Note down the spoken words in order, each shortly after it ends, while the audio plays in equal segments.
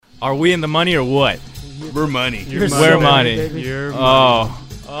Are we in the money or what? We're money. We're money. You're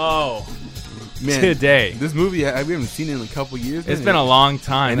Oh. Man, Today. this movie, we haven't seen it in a couple years. It's been a long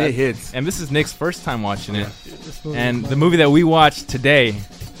time. And it hits. And this is Nick's first time watching it. This movie And is the money. movie that we watched today,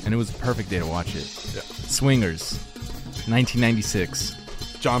 and it was a perfect day to watch it. Yeah. Swingers, 1996.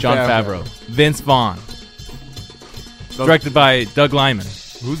 Jon Jon Favreau. Vince Vaughn. Directed by Doug Liman.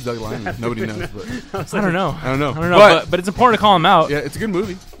 Who's Doug Liman? Nobody knows. But I don't know. I don't know. But it's important to call him out. Yeah, it's a good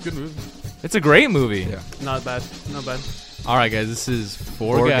movie. Good movie. It's a great movie. Yeah. Not bad. Not bad. All right, guys. This is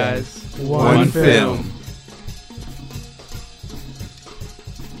Four Guys. One film.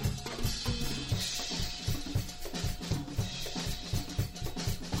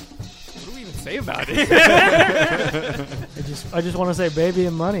 What do we even say about it? I just want to say baby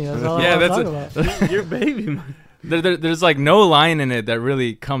and money. That's all Yeah, I that's want to talk about. Your baby, man. There's like no line in it that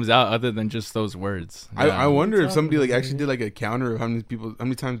really comes out other than just those words. I wonder if What's somebody up, like actually baby? did like a counter of how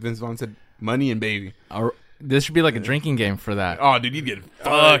many times Vince Vaughn said money and baby. This should be like a drinking game for that. Oh, dude, you'd get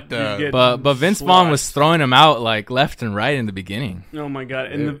fucked you'd up. get- But Vince Vaughn was throwing him out like left and right in the beginning. Oh my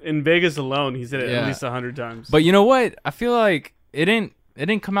god! In Vegas alone, he said it Yeah. at least 100 times. But you know what? I feel like it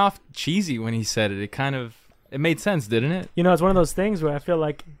didn't come off cheesy when he said it. It made sense, didn't it? You know, it's one of those things where I feel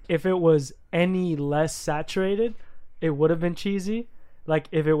like if it was any less saturated, it would have been cheesy. Like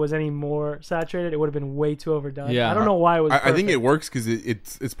if it was any more saturated, it would have been way too overdone. Yeah. I don't know why it was. I think it perfect. works because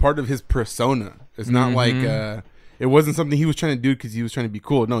it's part of his persona. It's not like Mhm. it wasn't something he was trying to do because he was trying to be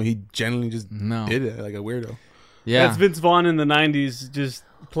cool. No, he genuinely just No. did it like a weirdo. Yeah. That's Vince Vaughn in the 90s, just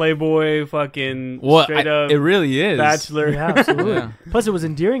playboy, fucking Well, straight up it really is. bachelor. Yeah, absolutely. Yeah. Plus, it was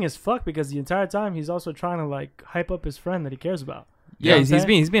endearing as fuck because the entire time he's also trying to like hype up his friend that he cares about. You Yeah, know he's what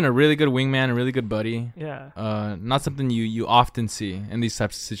I'm being a really good wingman, a really good buddy. Yeah. Not something you often see in these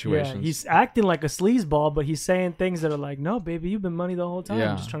types of situations. Yeah, he's acting like a sleazeball, but he's saying things that are like, "No, baby, you've been money the whole time."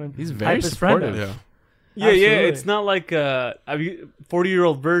 Yeah. Just trying to He's hype very his friend supportive. up. Yeah. Yeah, Absolutely. it's not like a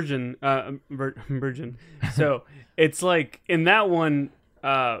 40-year-old virgin. Virgin. So it's like in that one,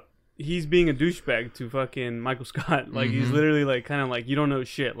 he's being a douchebag to fucking Michael Scott. Like he's literally like kind of like, you don't know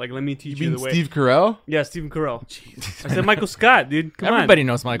shit. Like let me teach you, You mean the way. Steve Carell? Yeah, Stephen Carell. I said Michael Scott, dude. Come Everybody on.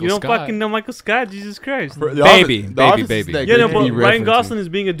 knows Michael You don't Scott. fucking know Michael Scott? Jesus Christ. Baby, baby. Yeah, no, but Ryan Gosling is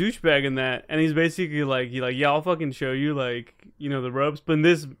being a douchebag in that, and he's basically like, yeah, I'll fucking show you, like, you know, the ropes. But in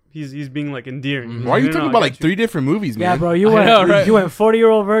this, he's being like endearing. He's Why are you like, no, talking I about got like you. 3 different movies, man? Yeah, bro, you I went know, right? you went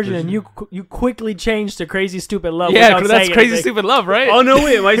 40-year-old virgin, and you quickly changed to Crazy Stupid Love. Yeah, without that's saying Crazy anything. Stupid Love, right? Oh no,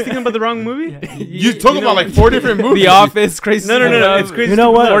 wait, am I thinking about the wrong movie? You talking about like 4 different movies. The Office, Crazy No, Stupid Love. it's Crazy. You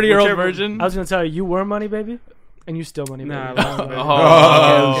know Stupid what? Love, 40-year-old whichever- virgin. I was gonna tell you, you were money, baby, and you still money, baby. Nah, I lost it.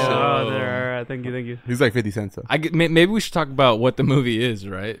 Oh, Okay, shit. oh, there. All right, thank you. He's like 50 Cent. So. Maybe we should talk about what the movie is,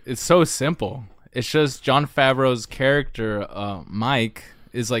 right? It's so simple. It's just Jon Favreau's character, Mike,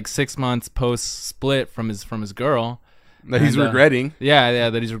 is like 6 months post split from his girl. That he's And, regretting. Yeah,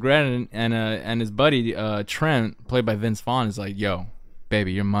 that he's regretting, and his buddy Trent, played by Vince Vaughn, is like, "Yo,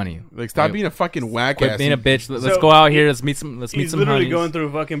 baby, your money. Like, stop being a fucking whack Quit ass. being a bitch. Let's So, go out here. Let's meet some. Let's meet He's some literally honeys." going through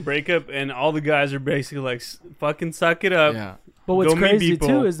a fucking breakup, and all the guys are basically like, fucking suck it up. Yeah. But what's Go meet crazy people.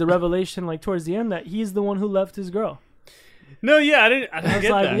 too is the revelation, like towards the end, that he's the one who left his girl. No, yeah, I I didn't was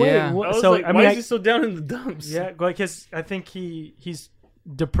get like, that. wait, Yeah. what? I was So like, I why mean, is he so down in the dumps? yeah, because I think he's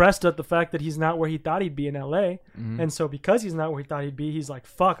depressed at the fact that he's not where he thought he'd be in LA, and so because he's not where he thought he'd be, he's like,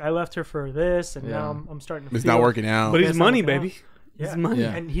 "Fuck, I left her for this, and Yeah. now I'm starting to." It's feel not working out. But Yeah, he's it's not money, working out. baby. Yeah. It's money.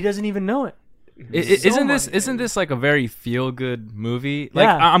 Yeah. and he doesn't even know it. Isn't this money, isn't baby. this like a very feel good movie? Like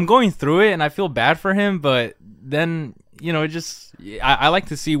Yeah. I'm going through it and I feel bad for him, but then it just I like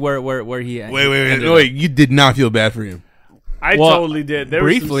to see where he ended up. Wait. You did not feel bad for him. I Well, totally did. There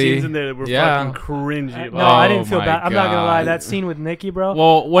were some briefly, scenes in there that were yeah. fucking cringy. No, Oh I didn't feel my bad. I'm not gonna lie. God. That scene with Nikki, bro.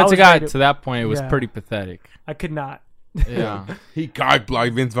 Well, once I it was got ready to that point, it was Yeah. pretty pathetic. I could not. Yeah. He cock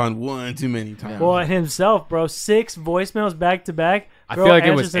blocked Vince Vaughn one too many times. Well, himself, bro. 6 voicemails back to back. I Girl feel like it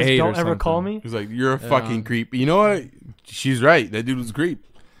answers was says, 8 "Don't or ever call something. me." He's like, you're a Yeah. fucking creep. You know what? She's right. That dude was a creep.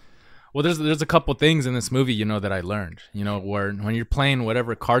 Well, there's a couple things in this movie, that I learned. Where when you're playing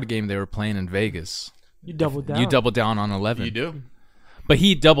whatever card game they were playing in Vegas, You doubled down. you double down on 11. You do. But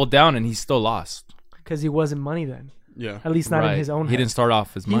he doubled down and he still lost. because he wasn't money then. Yeah. At least not Right. in his own. He head. didn't start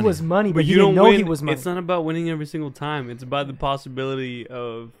off as He money. was money, but, But he you didn't don't know win. he was money. It's not about winning every single time. It's about the possibility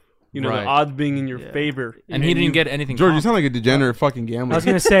of the Right. odds being in your Yeah. favor. and he didn't get anything. George, you comp- sound like a degenerate fucking gambler. I was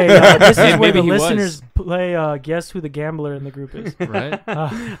gonna say this is where Maybe the he was. listeners play. Guess who the gambler in the group is? right?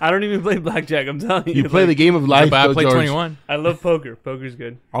 I don't even play blackjack. I'm telling you. you play the game of life, But I though, played George. 21. I love poker. Poker's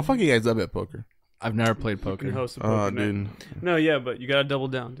good. I'll fuck you guys up at poker. I've never played You can poker. host a poker Oh, night. dude. No, yeah, but you gotta double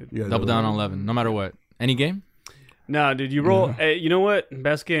down, dude. You guys Double are- down on 11, no matter what. Any game? No, dude, you roll. You know what?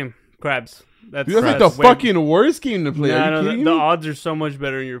 Best game, crabs. That's Dude, that's like crabs. the fucking worst game to play. No, Are no, you the kidding me? odds are so much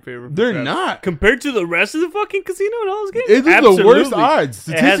better in your favor. for They're crabs. not. Compared to the rest of the fucking casino and all those games. It is the Absolutely. worst odds.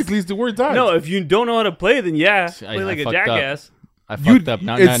 It has- Statistically, it's the worst odds. No, if you don't know how to play, then yeah, I play like a fucked up. jackass. I fucked up.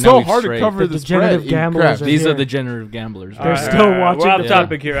 Now, it's now so we've hard to strayed. cover The the spread. degenerate in gamblers craps. are These are here. the degenerative gamblers. They're right? still watching We're off the-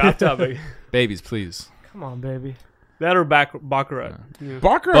 topic here. Off topic. Babies, please, Come on, baby. That or Baccarat. Yeah.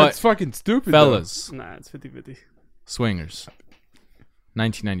 Baccarat's fucking stupid, fellas. Nah, it's 50-50. Swingers.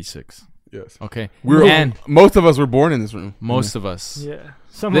 1996. though. Yes. Okay. And most of us were born in this room. Most of us. Yeah.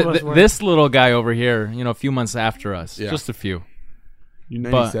 Some of us were. This little guy over here, a few months after us. Yeah. Just a few. You're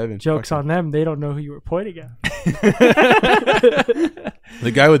 97. Jokes on them. They don't know who you were pointing at.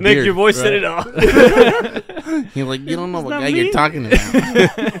 The guy with Nick, beard. your voice said it all. He's like, you don't know what not guy me. you're talking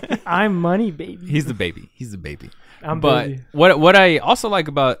about. I'm money, baby. He's the baby. He's the baby. I'm But baby. what I also like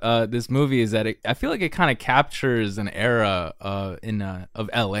about this movie is that I feel like it kind of captures an era of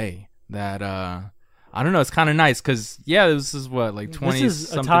LA that I don't know. It's kind of nice because this is what, like 20 This is a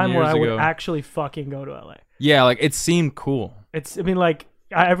something time where years I would ago. actually fucking go to LA. Yeah, like it seemed cool. I mean, like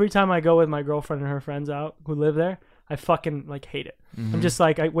every time I go with my girlfriend and her friends out who live there, I fucking like hate it. Mm-hmm. I'm just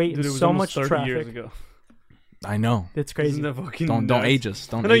like I wait Dude, in it was so almost much 30 years traffic. ago. I know. It's crazy. Isn't that fucking Don't nuts? age us.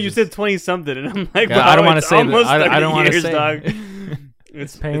 Don't. I know age you us. said 20 something, and I'm like, Yeah, I don't want wanna to say that. almost I don't 30 wanna years, say. dog.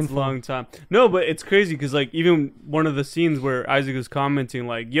 It's painful. a long time. No, but it's crazy because like even one of the scenes where Isaac was commenting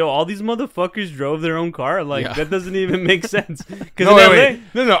like, "Yo, all these motherfuckers drove their own car." Like Yeah. that doesn't even make sense. Because No, wait.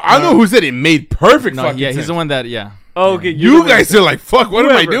 No. I know who said it made perfect No, fucking yeah, he's sense. the one that. Yeah, Oh, okay. You guys are like, fuck, what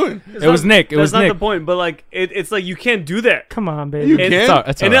am I Whoever. doing? it was Nick. It was That's not Nick. the point. But like, it's like you can't do that. Come on, You baby. can't.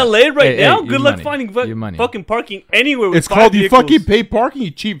 It's In all LA right. right Hey, now, hey, good your luck money. finding Your money. fucking parking anywhere. With It's 5 called you vehicles. fucking pay parking,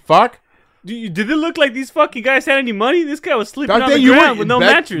 you cheap fuck. Did it look like these fucking guys had any money? This guy was sleeping Back on then the you ground weren't. with no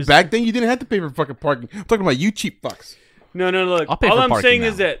back, mattress. Back then you didn't have to pay for fucking parking. I'm talking about you cheap fucks. No, look. I'll pay All for I'm parking saying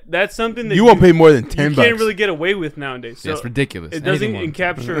now. is that's something that You won't pay more than 10 you bucks. can't really get away with nowadays. So Yeah, it's ridiculous. it doesn't Anything more.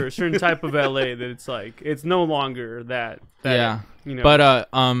 capture a certain type of LA that it's like it's no longer that Yeah. you know. But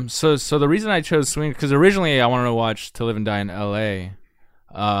so the reason I chose Swing because originally I wanted to watch To Live and Die in L.A.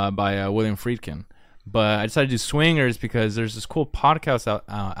 By William Friedkin, but I decided to do Swingers because there's this cool podcast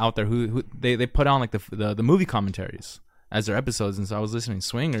out there who they put on like the movie commentaries as their episodes, and so I was listening to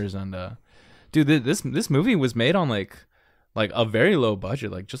Swingers and dude, this movie was made on like a very low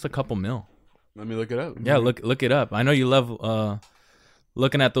budget, like just a couple mil. Let me look it up. Yeah, look it up. I know you love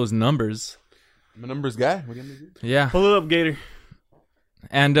looking at those numbers. I'm a numbers guy. What are you gonna do? Yeah. pull it up, Gator.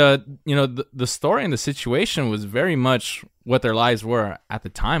 And the story and the situation was very much what their lives were at the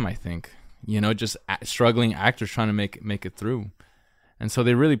time. I think just struggling actors trying to make it through, and so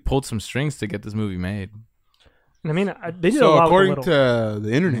they really pulled some strings to get this movie made. I mean, they did a So lot according with little. to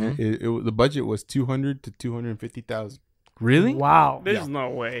the internet, the budget was 200 to 250,000. Really? Wow, There's no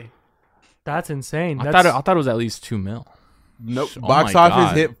way. that's insane. I That's, thought it was at least 2 mil. Nope. Oh Box my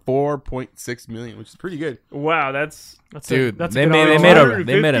office God. hit 4.6 million, which is pretty good. Wow, that's Dude, that's they a good made ROI.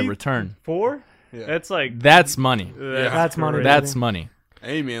 they made a 150? return. 4. Yeah. That's like That's money. That's money. crazy. That's money.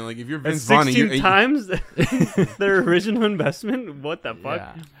 Hey man, like if you're That's Vince Vaughn, 16 times their original investment. What the fuck?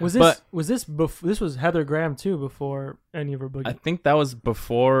 Yeah. Was But- this this was Heather Graham too before any of her boogie? I think that was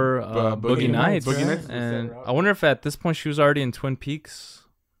before Boogie Boogie Nights, Nights, Boogie Nights was and that route. I wonder if at this point she was already in Twin Peaks.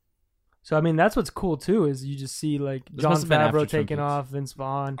 So I mean, that's what's cool too is you just see like This Jon must have been after Favreau Twin taking Peaks. off, Vince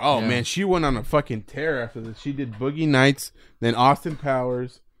Vaughn. Oh Yeah. man, she went on a fucking tear after this. She did Boogie Nights, then Austin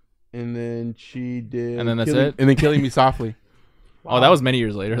Powers, and then she did. And then that's Killing- it? And then Killing Me Softly. Oh, that was many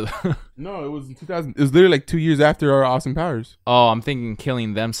years later though. No, it was in 2000. It was literally like 2 years after our Austin Powers. Oh, I'm thinking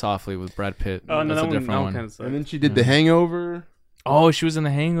Killing Them Softly with Brad Pitt. Oh no, That's that a one, different one. kind of sucks. And then she did The Hangover. Oh, she was in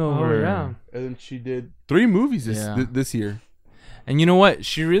The Hangover. Oh yeah. And then she did 3 movies Yeah. this year. And you know what?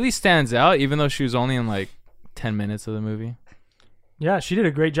 She really stands out, even though she was only in like 10 minutes of the movie. Yeah, she did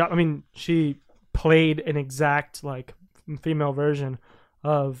a great job. I mean, she played an exact like female version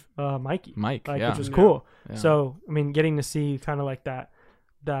of Mikey, Mike, like, yeah. which was cool. Yeah. So I mean, getting to see kind of like that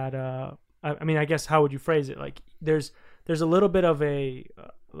I mean, I guess how would you phrase it? Like, there's a little bit of a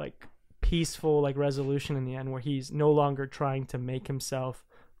like peaceful like resolution in the end where he's no longer trying to make himself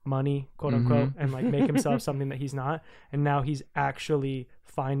money, quote unquote, and like make himself something that he's not, and now he's actually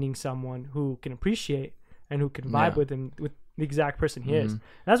finding someone who can appreciate and who can vibe Yeah. with him, with the exact person he is.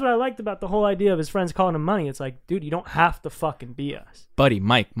 That's what I liked about the whole idea of his friends calling him money. It's like, dude, you don't have to fucking be us. Buddy,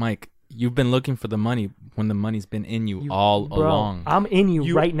 Mike, you've been looking for the money when the money's been in you all Bro, along. I'm in you,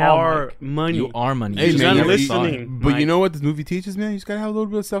 You right now, are Mike. money. You are money. Hey, You just man, never you- saw it. listening. But you Mike. know what this movie teaches, man? You just gotta have a little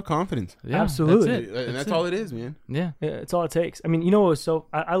bit of self-confidence. Yeah, Absolutely. That's it. And that's all it is, man. Yeah. Yeah, it's all it takes. I mean, you know what was so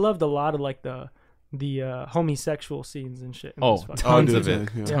I loved a lot of like the homosexual scenes and shit. In Oh, this fucking- tons dude, of it.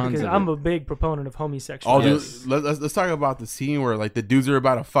 yeah. yeah, Tons because of I'm it. a big proponent of homosexual. Oh, dude, Yes. let's talk about the scene where like the dudes are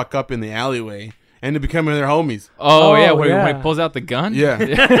about to fuck up in the alleyway and they're becoming their homies. Oh, yeah, where yeah. he pulls out the gun. Yeah.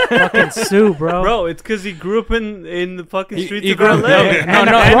 Fucking Sue, bro. Bro, it's because he grew up in the fucking streets he of grew up. LA. No,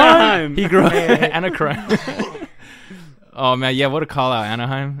 Anaheim. He grew up Hey, hey. Anaheim. Oh man, yeah, what a call out,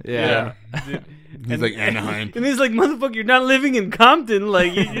 Anaheim. Yeah. Dude. He's like Anaheim. And he's like, motherfucker, you're not living in Compton.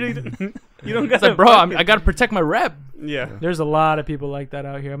 Like, you don't got It's like, bro, I got to protect my rep. Yeah. There's a lot of people like that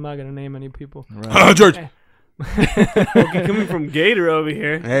out here. I'm not gonna name any people. George. Okay, coming from Gator over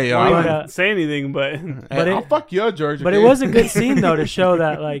here. Hey, yo. I But, won't say anything, but but I'll it- fuck you up, George. But okay? it was a good scene though to show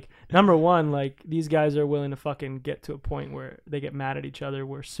that like number one, like these guys are willing to fucking get to a point where they get mad at each other.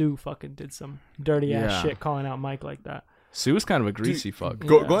 Where Sue fucking did some dirty ass Yeah. shit calling out Mike like that. Sue was kind of a greasy fuck.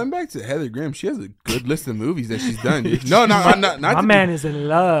 Yeah. Going back to Heather Graham, she has a good list of movies that she's done. Dude. No, not My to man is in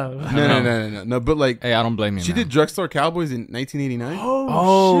love. No. But like, Hey, I don't blame you. she man. did Drugstore Cowboys in 1989.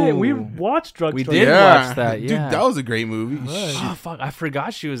 Oh, shit! We Oh. watched Drugstore. We did watch that, yeah. Dude, that was a great movie. Oh fuck! I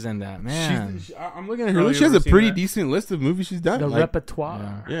forgot she was in that, man. I'm looking at her. Oh, Look, you she has ever a seen pretty that? decent list of movies she's done. The like,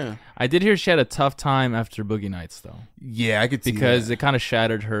 repertoire. Yeah. yeah, I did hear she had a tough time after Boogie Nights though, yeah, I could see because that. it kind of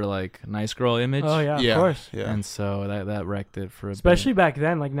shattered her like nice girl image. Oh yeah, yeah, of course. yeah. And so that wrecked it for a Especially bit. back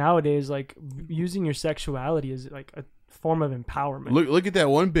then, like nowadays, like using your sexuality is like a form of empowerment. Look at that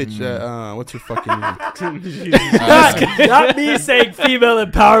one bitch. What's her fucking name? Not me saying female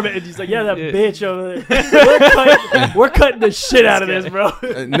empowerment. And she's like, yeah, that Yeah. bitch over there. We're cutting the shit out of this, bro.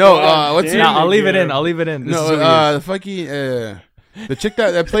 No, what's her No, name? I'll leave it in. I'll leave it in. This is No, what it is. the fucking the chick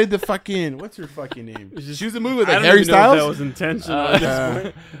that played the fucking what's her fucking name? She was in the movie with I like don't Harry even know if that Styles. was intentional. at this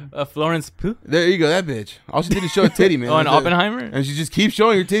Uh, point. Florence Pugh. there you go, that bitch. All she did is show a titty, man. Oh, and That's it. Oppenheimer. And she just keeps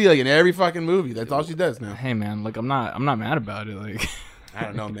showing her titty like in every fucking movie. That's all she does now. Hey man, like I'm not mad about it. Like I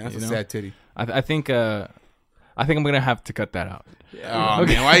don't know, man. That's You a know? sad titty. I think I'm gonna have to cut that out. Oh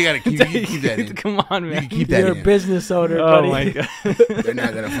man, why you gotta keep, you keep that in? Come on, You man. can keep that You're a in. business owner, Oh buddy. my god, They're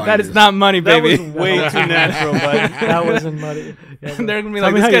not gonna find that is this. not money, That baby. was way too natural, bud. That wasn't money. Yeah, They're gonna be Tell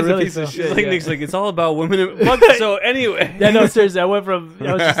like, me this how you guy's really a piece feel. of It's shit. like yeah. Nick's like, it's all about women. Fuck, so anyway. yeah, no, seriously. I went from.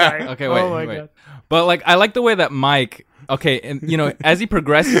 I was just like, Okay, oh my wait. god. But like, I like the way that Mike. Okay, and you know, as he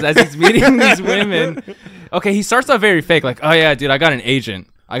progresses, as he's meeting these women, okay, he starts off very fake, like, oh yeah, dude, I got an agent,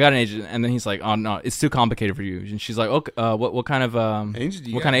 and then he's like, oh no, it's too complicated for you, and she's like, okay, what kind of Agent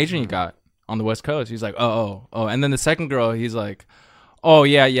you what got? kind of agent you got on the West Coast? He's like, oh, and then the second girl, he's like, oh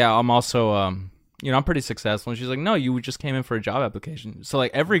yeah, I'm also you know, I'm pretty successful, and she's like, no, you just came in for a job application. So like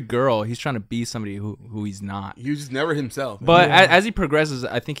every girl, he's trying to be somebody who he's not. He was just never himself. But Yeah. as he progresses,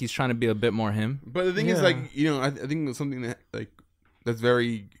 I think he's trying to be a bit more him. But the thing is, Yeah. like, you know, I think it's something that like that's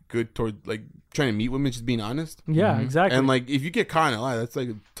very good toward like trying to meet women, just being honest. Yeah, Mhm. exactly. And like, if you get caught in a lie, that's like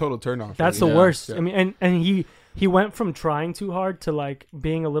a total turn off. That's the Yeah. worst. Yeah. I mean, and he went from trying too hard to like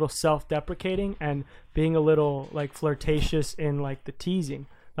being a little self-deprecating and being a little like flirtatious in like the teasing.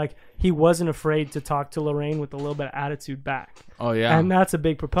 Like he wasn't afraid to talk to Lorraine with a little bit of attitude back. Oh yeah, And that's a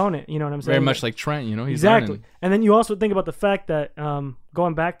big proponent. You know what I'm saying? very much like Trent. You know, he's exactly. learning. And then you also think about the fact that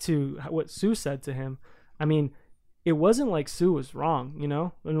going back to what Sue said to him, I mean, it wasn't like Sue was wrong, you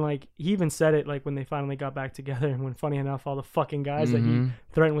know? And like he even said it like when they finally got back together and when funny enough all the fucking guys that he Mhm.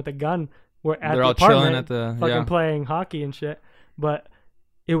 threatened with a gun were at They're the all apartment chilling at the fucking playing hockey and shit. But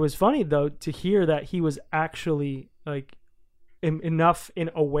it was funny though to hear that he was actually like enough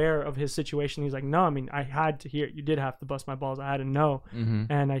aware of his situation. He's like, no, I mean, I had to hear it. You did have to bust my balls. I had to know. Mm-hmm.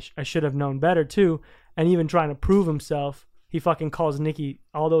 And I should have known better too. And even trying to prove himself, he fucking calls Nikki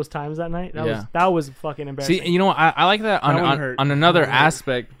all those times that night. That was fucking embarrassing. See, you know, I like that That one on hurt. another That one hurt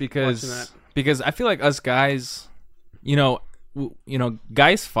aspect watching because that. I feel like us guys, you know,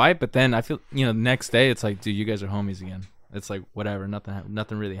 guys fight, but then I feel, you know, the next day it's like, dude, you guys are homies again. It's like whatever,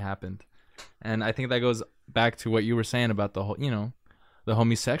 nothing really happened, and I think that goes back to what you were saying about the whole, you know, the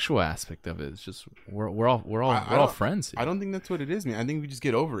homosexual aspect of it. It's just we're all friends. I don't think that's what it is, man. I think we just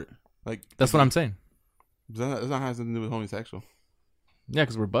get over it. Like That's what I'm saying. That's not has something to do with homosexual. Yeah,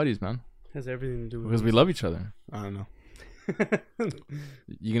 because we're buddies, man. Has everything to do with Because we love each other. I don't know.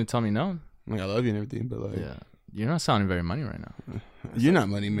 You gonna tell me no? Like I love you and everything, but like Yeah, you're not sounding very money right now. you're not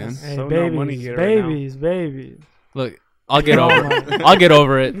money, man. Hey, So no babies, money here right now. babies. Look, I'll get over it.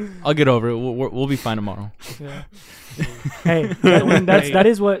 I'll get over it. We'll be fine tomorrow. Yeah. Hey, that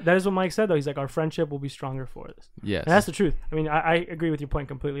is what Mike said though. He's like, our friendship will be stronger for this. Yes. And that's the truth. I mean, I agree with your point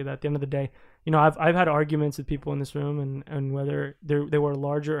completely. That at the end of the day, you know, I've had arguments with people in this room, and whether they were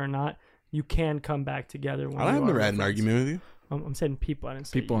larger or not, you can come back together. When I've you never are had an friends. argument with you. I'm saying people. I didn't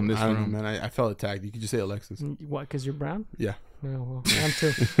say People you. in this I don't know, room. man. I felt attacked. You could just say Alexis. What? Because you're brown? Yeah. No, well, I'm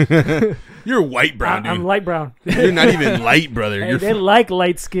too. You're white brown, dude. I'm light brown. You're not even light, brother. Hey, You're they like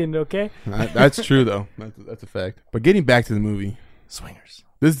light skinned, okay? That's true though. That's a fact. But getting back to the movie, Swingers.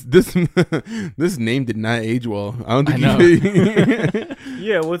 this this name did not age well. I don't think I know.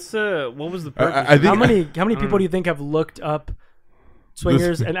 Yeah, what was the purpose? I think- How many don't people know. do you think have looked up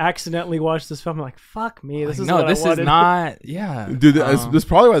Swingers and accidentally watched this film? Like, fuck me, this is no, what this I wanted. is not. Yeah, Dude, that's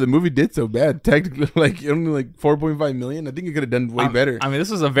probably why the movie did so bad. Technically, like only like 4.5 million. I think it could have done way better. I mean,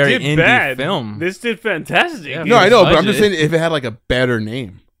 this was a very did indie bad. film. This did fantastic. Yeah, No, I know, but I'm just budget. saying if it had like a better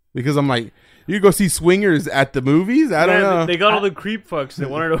name, because I'm like, you go see Swingers at the movies. I don't Man, know. They got all the creep fucks that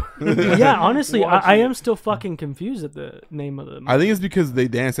wanted to. Yeah, honestly, Watch I it. am still fucking confused at the name of the. I think it's because they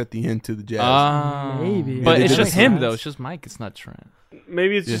dance at the end to the jazz. Maybe. But Yeah, it's they just did him that. though. It's just Mike. It's not Trent.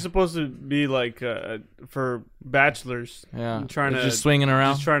 Maybe it's Yeah. just supposed to be like for bachelors. Yeah, Trying They're to- just swinging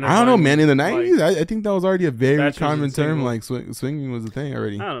around. Just trying to. I don't know, find, man. In the like, 90s, I think that was already a very Bachelors common and term. single. Like swinging was a thing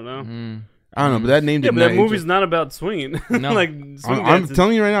already. I don't know. Mm. I don't know, but that name Yeah, did but not. that age movie's well. not about swinging. No. like I'm, swing I'm dances.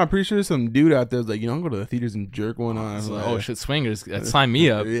 telling you right now. I'm pretty sure some dude out there's like, I'm going to the theaters and jerk one on. I was like, Oh shit, swingers! Sign me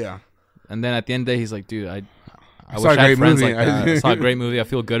up. Yeah. And then at the end of the day, he's like, "Dude, I saw wish a I had great friends movie. like that. I saw a great movie. I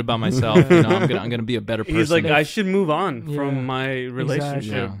feel good about myself. You know, I'm gonna be a better person." He's like, I should move on Yeah. from my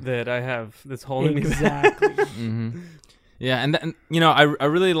relationship Exactly. that I have that's holding me back. Exactly. hmm Yeah, and you know, I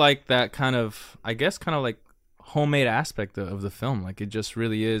really like that kind of, I guess, kind of like homemade aspect of the film. Like it just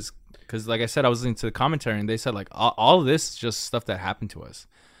really is, because like I said, I was listening to the commentary and they said like all of this is just stuff that happened to us.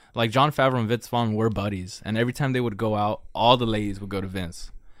 Like Jon Favreau and Vince Vaughn were buddies, and every time they would go out, all the ladies would go to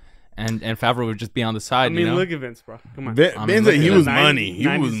Vince, and Favreau would just be on the side. I mean, you know? look at Vince, bro. Come on. Vince, I mean, he look was at money. He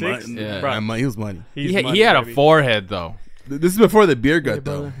was 96? money. Yeah. Yeah, he was money. He's he money, had a baby. forehead though. This is before the beer Hey, gut,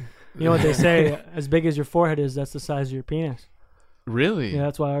 though. brother. You know what they say? As big as your forehead is, that's the size of your penis. Really? Yeah,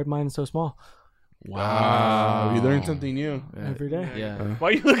 that's why mine is so small. Wow. You learned something new. Yeah. Every day. Yeah. Why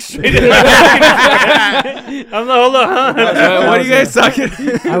you look straight at me? I'm like, hold on. Huh? What are you guys talking?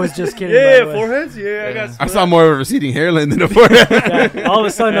 I was just kidding. Yeah, by the way. foreheads. Yeah, I got. I saw more of a receding hairline than a forehead. Yeah, all of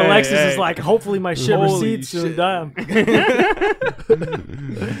a sudden, Hey, Alexis hey. is like, hopefully my shit Holy recedes soon. shit. Damn.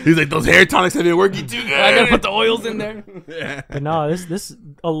 He's like, those hair tonics have been working too good. I gotta put the oils in there. But no, this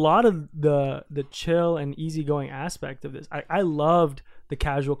a lot of the chill and easygoing aspect of this. I loved the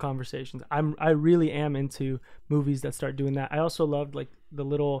casual conversations. I really am into movies that start doing that. I also loved like the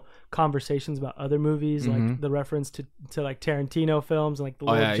little conversations about other movies, like the reference to like Tarantino films and like the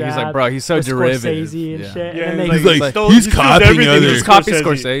Oh little yeah, jab, he's like, bro, he's so to derivative. Scorsese and Yeah. shit. Yeah, and then He's they, like, stole- he's he stole copying everything. others. Just copy Scorsese.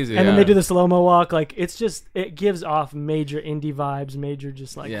 Scorsese. and then yeah. they do the slow mo walk. Like it's just it gives off major indie vibes, major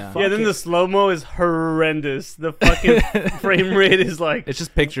just like Yeah. fuck Yeah, then it. the slow mo is horrendous. The fucking frame rate is like It's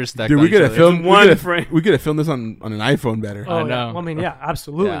just pictures stacked. Dude, on we each could have other. filmed one frame. We could have filmed this on an iPhone better. Oh, I yeah. know. Well, I mean, yeah,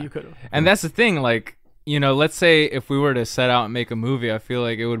 absolutely, Yeah. you could have. And that's the thing, like, you know, let's say if we were to set out and make a movie, I feel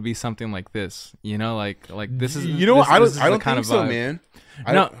like it would be something like this. You know, like this is. You know what? this- I this don't. is I the don't kind think of so, vibe. man.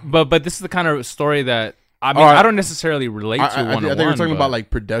 No, but this is the kind of story that I mean. Alright. I don't necessarily relate to I one. think we're talking about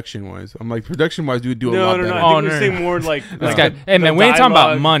like production wise. I'm like production wise, we would do a lot no. better. I Oh, think no, we're no. saying more like. This like guy. the- Hey man, the we ain't talking about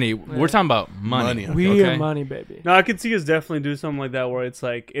dialogue. money. We're talking about money. Money. We okay? are money, baby. No, I could see us definitely do something like that where it's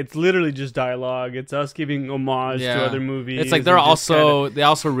like it's literally just dialogue. It's us giving homage Yeah. to other movies. It's like they're and just also they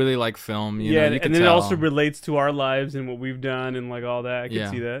also really like film. You know, you and can then it tell. also relates to our lives and what we've done and like all that. I can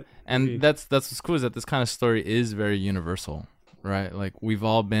Yeah. see that. And that's what's cool is that this kind of story is very universal, right? Like we've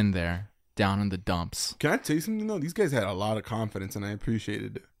all been there, down in the dumps. Can I tell you something though? These guys had a lot of confidence, and I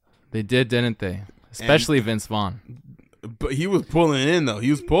appreciated it. They did, didn't they? Especially Vince Vaughn. But he was pulling it in though. He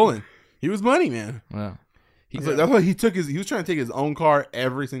was pulling. He was money, man. Well, That's why he took his. He was trying to take his own car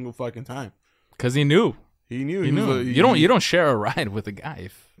every single fucking time. because he knew. He knew. He was knew. a- You don't share a ride with a guy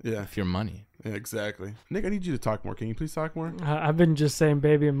Yeah. if you're money. Yeah, exactly. Nick, I need you to talk more. Can you please talk more? I've been just saying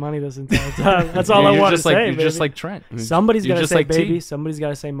baby and money this entire time. That's all You're I want to just like, say. You're baby. just like Trent. Somebody's you're got to just say like T. baby. Somebody's got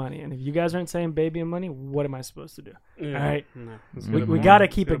to say money. And if you guys aren't saying baby and money, what am I supposed to do? Yeah. All right. No, that's We- good We point. got to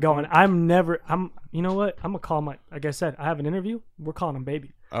keep Good it going. point. You know what? I'm going to call like I said, I have an interview. We're calling him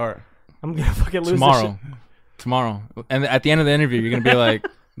baby. All right. I'm going to fucking lose Tomorrow. And at the end of the interview, you're gonna be like,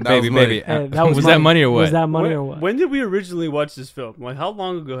 That was baby, money. baby. this shit. That was that money or what? Was that money or what? When did we originally watch this film? Like, how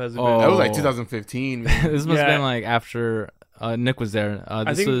long ago has it been? Oh. That was like 2015. man. This must have Yeah. been like after Nick was there. I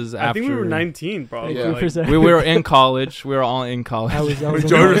This think, was after. I think we were 19, probably. Yeah. Like, We were in college. We were all in college. I was When in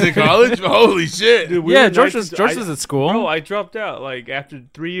George was in college? Holy shit. dude, we yeah, were George 19 was at school. Bro, I dropped out like after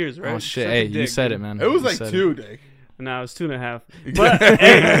 3 years, right? Oh shit! Such a Hey, you dick, said dude. it, man. It was You like said 2, Dick. No, it was 2.5. But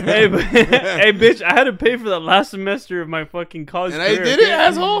hey, bitch, I had to pay for the last semester of my fucking college. And I career, did it, okay?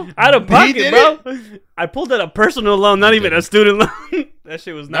 asshole. Out of pocket, did bro. I pulled out a personal loan, not even a student loan. That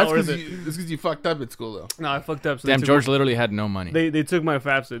shit was not That's worth because it. you fucked up at school though. No, I fucked up. So they Damn, took George my- literally had no money. They took my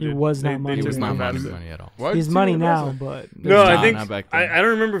FAFSA, dude. He was not They money. He took was my not money, FAFSA. money at all. What? He's money now, but No, Nah, I think not back I then. don't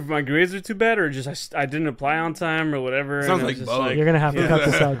remember if my grades are too bad or just I didn't apply on time or whatever. Sounds and it like was both. just you're gonna have to Yeah. cut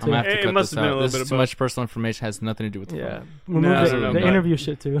this out I'm too. gonna have to It cut must this have been a out. little This bit is of too both. much personal information. Has nothing to do with the Yeah, film. remove No, the, no, the no. interview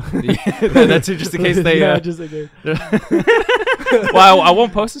shit too. That's just in case they. yeah, just like Well, I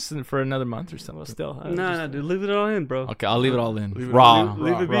won't post this for another month or something. well, still. No, dude, leave it all in, bro. Okay, I'll leave it all in. Leave it- Raw.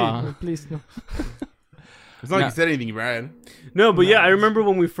 leave it be. Raw. Please no. It's not like No. you said anything, Brad. No, but yeah, I remember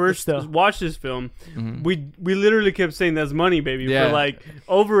when we first Still. watched this film, Mhm. we literally kept saying that's money, baby, Yeah. for like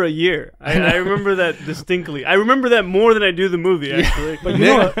over a year. I remember that distinctly. I remember that more than I do the movie, actually. But you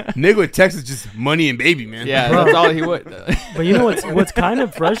know what? Nigga with text is just money and baby, man. Yeah, Bro. that's all he would. But you know what's kind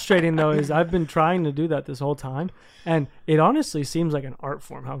of frustrating though is I've been trying to do that this whole time, and it honestly seems like an art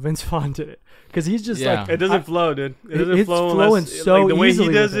form how Vince Vaughn did it, because he's just Yeah. like It doesn't flow, dude. It doesn't It's flow flowing unless, so like, the way he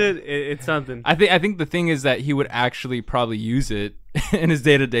easily does with it, it's something. I think the thing is that he would actually probably use it in his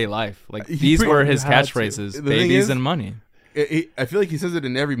day to day life. Like He these pretty- were his had to. catchphrases: The thing "Babies is- and money." I feel like he says it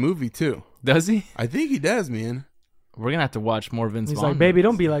in every movie too. Does he? I think he does, man. We're gonna have to watch more Vince he's Vaughn. like, baby,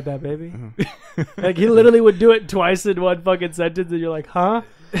 don't be like that, baby. Like he literally would do it twice in one fucking sentence, and you're like, huh?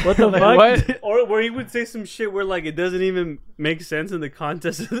 What the fuck? what? Or where he would say some shit where like it doesn't even make sense in the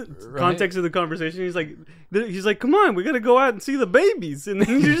context of the conversation. He's like, come on, we gotta go out and see the babies, and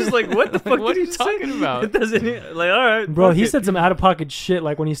then you're just like, what the fuck? What did are you talking say? about? It doesn't like all right, Bro, fuck he it. said some out of pocket shit.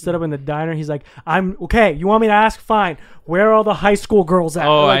 Like when he stood up in the diner, he's like, "I'm okay. You want me to ask? Fine. Where are all the high school girls at?"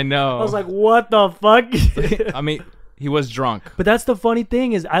 Oh, Like, I know. I was like, "What the fuck?" I mean, he was drunk. But that's the funny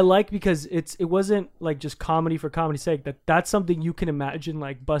thing is I like because it wasn't like just comedy for comedy's sake. That's something you can imagine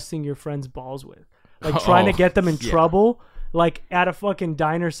like busting your friend's balls with, like trying to Oh, get them in yeah. trouble, like at a fucking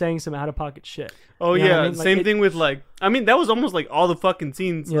diner saying some out of pocket shit. Oh You know what yeah, I mean? Like, same it- thing with like. I mean, that was almost like all the fucking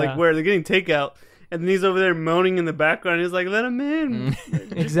scenes, Yeah. like where they're getting takeout, and then he's over there moaning in the background. He's like, "Let him in."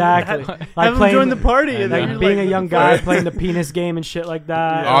 Exactly. Have Like him playing join the party, and like then you're being like, a young guy playing the penis game and shit like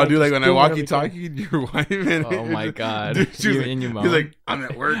that. Yeah. Oh, dude, like just when I doing walkie whatever talkie your wife, and Oh my god, Dude, she was you like, and your mom. he's like, I'm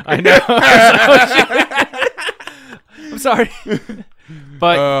at work. I know. I'm sorry.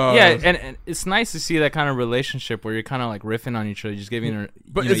 But yeah, and it's nice to see that kind of relationship where you're kind of like riffing on each other, just giving her,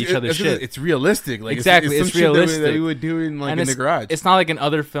 But each other shit. It's realistic. Like Exactly, some it's shit that we- that realistic. we would do in like And in the garage. It's not like in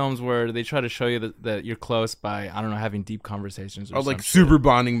other films where they try to show you that you're close by, I don't know, having deep conversations or or like some super shit.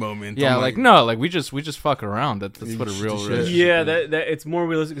 bonding moments. Yeah, I'm like no, like we just fuck around. That's You what a shoot real the shit. relationship Yeah, is. that it's more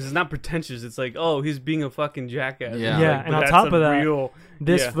realistic because it's not pretentious. It's like, oh, he's being a fucking jackass. Yeah. Yeah, Like, and but on that's top a of that, real,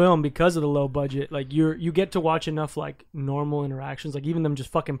 This yeah. film, because of the low budget, like you get to watch enough like normal interactions, like even them just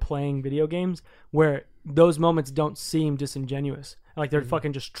fucking playing video games, where those moments don't seem disingenuous. Like they're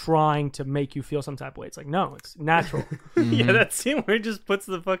fucking just trying to make you feel some type of way. It's like no, it's natural. Yeah, that scene where he just puts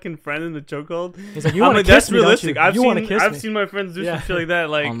the fucking friend in the chokehold. He's like, you I'm want to like, kiss that's me, don't realistic. you? I've You want to seen kiss I've me. seen my friends do Yeah. some shit like that,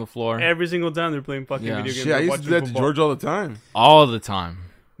 like on the floor every single time they're playing fucking Yeah. video games. shit, I or used to do watching that to football. George all the time. all the time.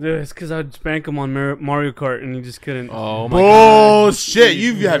 Yeah, it's because I'd spank him on Mario Kart and he just couldn't. Oh my god, Bullshit!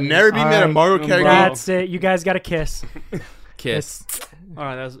 You have never been at a Alright, Mario Kart game. That's it. You guys got to kiss. kiss. All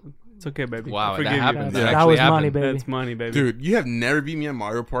right, it's okay, baby. Wow, I that forgive you. happened. That actually was money, happened. baby. That's money, baby. Dude, you have never beat me at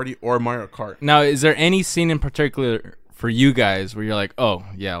Mario Party or Mario Kart. Now, is there any scene in particular for you guys where you're like, oh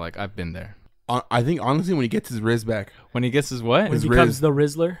yeah, like I've been there? I think honestly, when he gets his Riz back, When he gets his what? When His he becomes Riz. the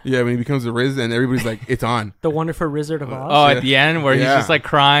Rizzler, yeah, when he becomes a Riz, and everybody's like, it's on. the wonderful Wizard of Oz. Oh, Yeah. at the end where he's Yeah. just like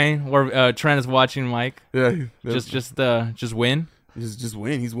crying, where Trent is watching Mike Yeah, just win. just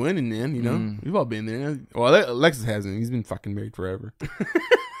win. He's winning, man. You know, Mm. we've all been there. Well, Alexis hasn't. He's been fucking married forever.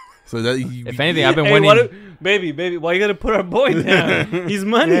 So that If anything, I've been Hey, winning. baby, why you gotta put our boy down? He's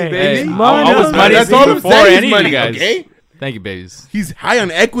money, Hey, baby. Hey, money. I was No, money that's all I'm before saying, he's any of money, you guys. okay? Thank you, babies. He's high on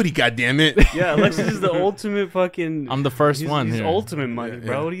equity. Goddamn it! Yeah, Alexis is the ultimate fucking. I'm the first he's, one He's here. ultimate money, Yeah,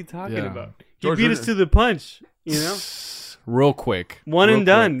 bro. yeah. What are you talking Yeah. about? He George, beat you're- us to the punch. You know, Real quick. one Real and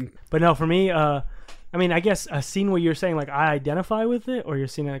done. But no, for me, I mean, I guess a scene where you're saying like I identify with it, or you're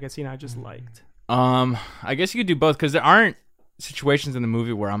seeing like a scene I just liked. I guess you could do both because there aren't situations in the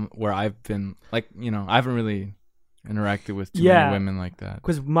movie where I've been like, you know, I haven't really interacted with too Yeah. many women like that.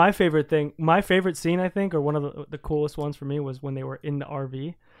 Because my favorite scene, I think, or one of the coolest ones for me was when they were in the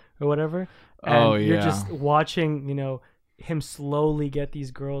RV or whatever. And Oh, you're yeah. just watching, you know, him slowly get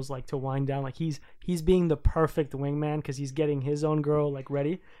these girls like to wind down. Like he's being the perfect wingman because he's getting his own girl like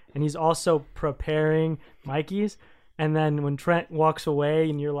ready, and he's also preparing Mikey's. And then when Trent walks away,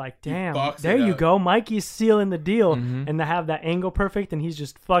 and you're like, "Damn, fucks there it you up. go, Mikey's sealing the deal." Mhm. And to have that angle perfect, and he's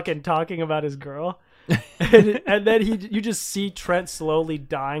just fucking talking about his girl, and then you just see Trent slowly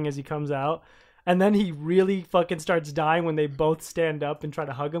dying as he comes out. And then he really fucking starts dying when they both stand up and try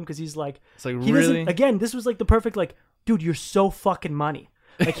to hug him because he's like, It's like, he really? doesn't. Again, this was like the perfect like, dude, you're so fucking money.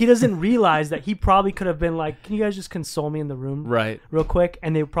 Like he doesn't realize that he probably could have been like, can you guys just console me in the room Right. real quick?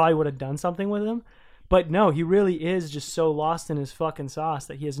 And they probably would have done something with him. But no, he really is just so lost in his fucking sauce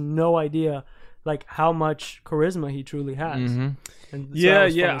that he has no idea like how much charisma he truly has. Mhm. And so that Yeah,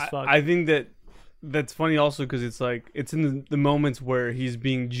 was funny yeah. as fuck. I think that's funny also because it's like it's in the moments where he's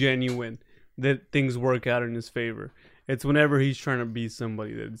being genuine that things work out in his favor. It's whenever he's trying to be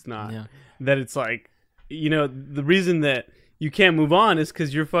somebody that it's not. Yeah. That it's like, the reason that you can't move on is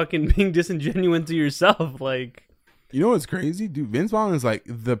because you're fucking being disingenuous to yourself. Like, You know what's crazy, dude? Vince Vaughn is like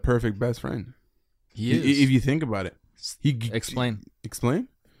the perfect best friend. He is. If you think about it, Explain. explain,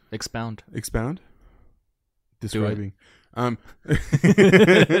 Expound. expound, describing.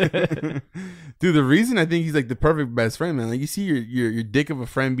 Dude, the reason I think he's like the perfect best friend, man, like you see your dick of a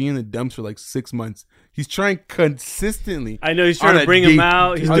friend being in the dumps for like 6 months. He's trying consistently. I know he's On trying to a bring him date.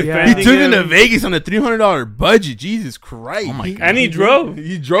 out. He's Oh, yeah. He defending took him to him. Vegas on a $300 budget. Jesus Christ! Oh my God. And he drove.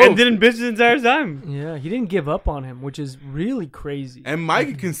 He drove. And didn't bitch the entire time. Yeah, he didn't give up on him, which is really crazy. And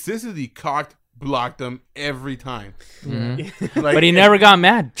Mike consistently blocked him every time. Mhm. Like, But he never got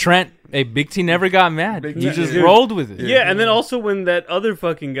mad. Trent, Big T never got mad. Big He T- just Dude. rolled with it. Yeah, and then also when that other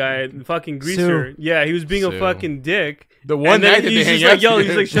fucking guy, fucking greaser, yeah, he was being a Sue. fucking dick. The one And then night that they he's hang just like, out yo, he's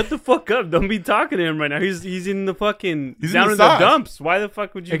together. like, shut the fuck up. Don't be talking to him right now. He's in the fucking He's in down the in the sauce. dumps. Why the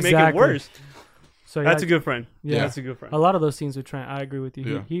fuck would you make it Exactly. worse? So That's a good friend. Yeah. That's a good friend. A lot of those scenes with Trent, I agree with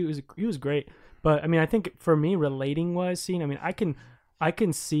you. Yeah. He was great. But I mean, I think for me, relating wise, scene. I mean, I can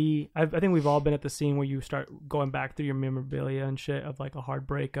see. I think we've all been at the scene where you start going back through your memorabilia and shit of like a hard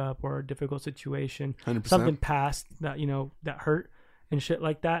breakup or a difficult situation, 100%. something past that that hurt and shit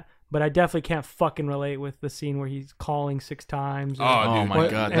like that. But I definitely can't fucking relate with the scene where he's calling 6 times. or Oh, Oh dude. my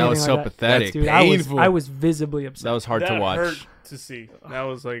what- God, that anything was so like pathetic. Dude, Painful. I was visibly upset. That was hard that to watch. hurt to see. That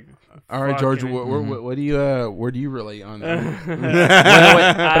was like, All right, George. fucking- What do you where do you relate on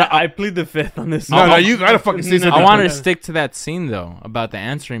that? I plead the fifth on this. No, one. no, you gotta fucking say No, something. I wanted to no. stick to that scene though about the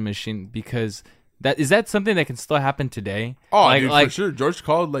answering machine because is that something that can still happen today? Oh, like, dude, like for sure. George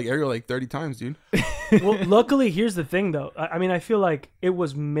called like Ariel like 30 times, dude. Well, luckily, here's the thing, though. I mean, I feel like it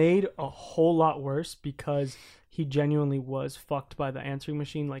was made a whole lot worse because he genuinely was fucked by the answering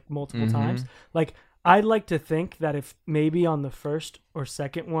machine like multiple times. Like, I'd like to think that if maybe on the first or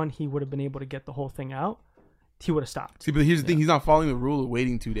second one he would have been able to get the whole thing out, he would have stopped. See, but here's the thing: he's not following the rule of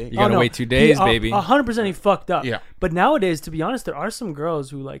waiting 2 days. You gotta wait 2 days, baby. 100% he fucked up. Yeah. But nowadays, to be honest, there are some girls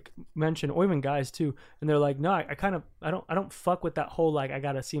who like mention, or even guys too, and they're like, no, I don't fuck with that whole like I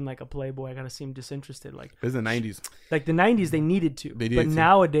gotta seem like a playboy, I gotta seem disinterested. Like It's the 90s. the 90s, they needed to. They did but too.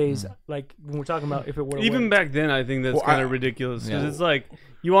 nowadays, like when we're talking about if it were Even back then, I think that's Well, kind I- of ridiculous because Yeah. it's like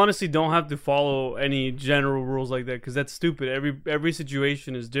you honestly don't have to follow any general rules like that because that's stupid. Every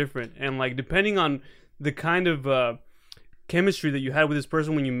situation is different, and like depending on the kind of chemistry that you had with this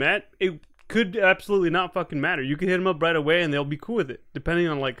person when you met, it could absolutely not fucking matter. You could hit them up right away and they'll be cool with it, depending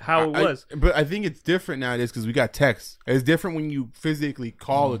on like how it was. But I think it's different nowadays because we got texts. It's different when you physically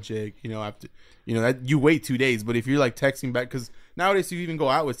call a chick. After that you wait 2 days. But if you're like texting back, because nowadays if you even go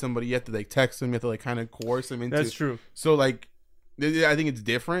out with somebody, you have to like text them. You have to like kind of coerce them into. That's true. So like, I think it's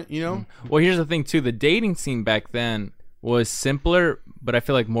different. Well, here's the thing too: the dating scene back then was simpler, but I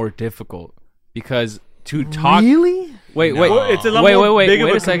feel like more difficult because to talk. Really? Wait, No. wait, Well, it's a lot wait, more wait, big wait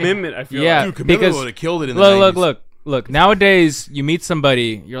of a a second. commitment. I feel Yeah, like. Dude, commitment because would have killed it in the look, 90s. look. Nowadays, you meet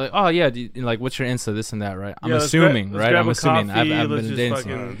somebody, you're like, oh yeah, like what's your Insta, this and that, right? I'm Yeah, let's assuming, let's right? grab I'm a assuming. coffee, I've let's been just dating.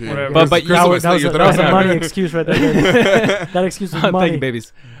 fucking Dude. whatever. But Crystal was That was like, a money excuse right there. That excuse was Thank money. you,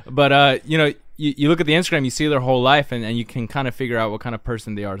 babies. But you look at the Instagram, you see their whole life, and you can kind of figure out what kind of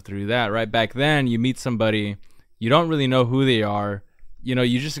person they are through that, right? Back then, you meet somebody, you don't really know who they are.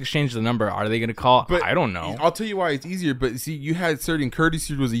 You just exchange the number. Are they going to call? But I don't know. I'll tell you why it's easier. But see, you had certain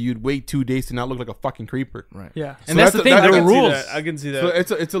courtesy rules that you'd wait 2 days to not look like a fucking creeper. Right. Yeah. And So that's the thing. that- There I were can see rules. I can see that.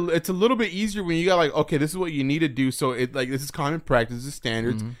 So it's a little bit easier when you got like, okay, this is what you need to do. So it like this is common practice, this is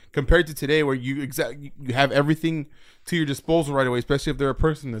standards compared to today where you have everything to your disposal right away. Especially if they're a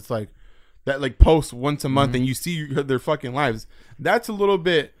person that's like that like posts once a month and you see their fucking lives. That's a little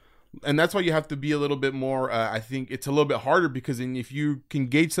bit. And that's why you have to be a little bit more. I think it's a little bit harder because then if you can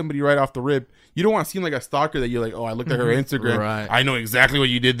gauge somebody right off the rip, you don't want to seem like a stalker that you're like, oh, I looked at her Instagram. Right. I know exactly what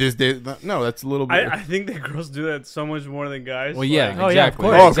you did this day. No, that's a little bit. I think that girls do that so much more than guys. Well, yeah, Like, Oh, yeah, of exactly.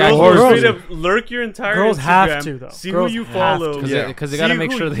 course. Oh, exactly. girls girls will will straight do. up lurk your entire Girls Instagram, have to, though. see Girls who you have follow, to. Because Yeah. they got to See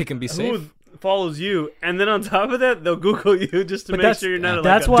make who- sure they can be safe. who follows you, and then on top of that, they'll Google you just to But make that's- sure you're not.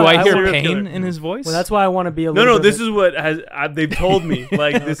 that's like why Do I I hear wanna- pain in his voice? Well, that's why I want to be a No, little. no. This is what they've told me.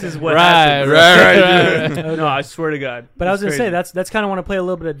 Like this is what right, happens. right. No, I swear to God. But I was It's gonna say crazy. that's kind of want to play a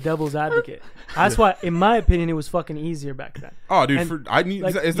little bit of devil's advocate. That's why, in my opinion, it was fucking easier back then. Oh, dude, And, I need.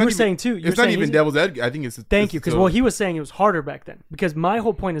 like, it's you not were even, saying too. You were It's not saying even easy? devil's advocate. I think it's. Thank you, because he was saying it was harder back then. Because my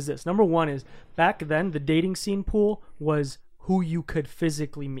whole point is this: number one is back then the dating scene pool was who you could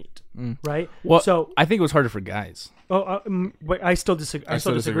physically meet, right? Well, So I think it was harder for guys. but I still disagree. I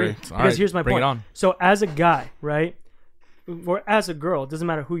still disagree. disagree. Because All right, here's my bring point. it on. So as a guy, right, or as a girl, it doesn't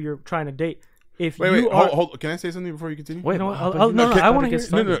matter who you're trying to date. If Wait, you wait, are, hold. Can I say something before you continue? Wait, you know what? but No, you're not I want to get hear.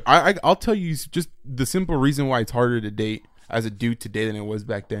 started. No. I'll tell you just the simple reason why it's harder to date as a dude today than it was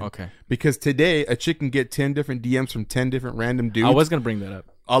back then. Okay. Because today a chick can get 10 different DMs from 10 different random dudes. I was gonna bring that up.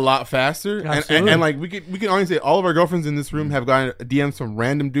 a lot faster, and Absolutely. like we can honestly say all of our girlfriends in this room have gotten DMs from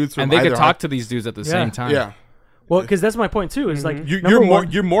random dudes from And they could either talk to these dudes at the same Yeah. time. Yeah, Well, because that's my point too. Is like you're number more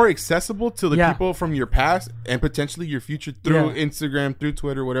one, you're more accessible to the Yeah. people from your past and potentially your future through Yeah. Instagram, through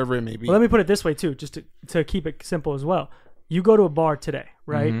Twitter, whatever it may be. Well, let me put it this way too, just to keep it simple as well. You go to a bar today,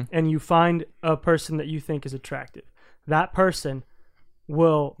 right, and you find a person that you think is attractive. That person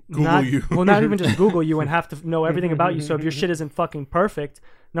will Google you. will not even just Google you and have to know everything about you. So if your shit isn't fucking perfect,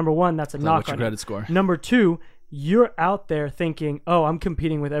 number one, that's a knock What's your on you. credit score? Number two, you're out there thinking, oh, I'm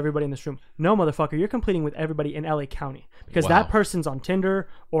competing with everybody in this room. No, motherfucker, you're competing with everybody in LA County because Wow. that person's on Tinder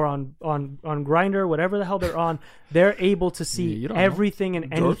or on Grindr, whatever the hell they're on. They're able to Yeah, see you don't know. everything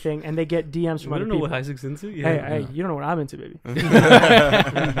and anything, and they get DMs from I other don't know people. what Isaac's into. Yeah. Hey, you don't know what I'm into, baby.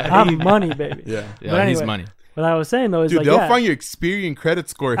 I'm money, baby. yeah. Yeah, But he's anyway, money. What I was saying though is Dude, like, they'll yeah, find your Experian credit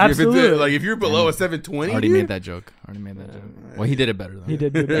score if Absolutely. if you're below a 720. Already dude. made that joke. Well, he did it better though. he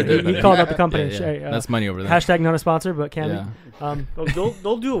did. Do He that. did He better. called out the company. Yeah, and yeah. say, That's money over there. hashtag not a sponsor, but can Yeah. be.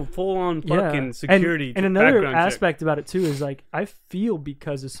 They'll do a full on fucking And- security. And another background check. aspect about it too is like I feel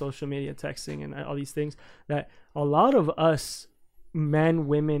because of social media, texting, and all these things that a lot of us men,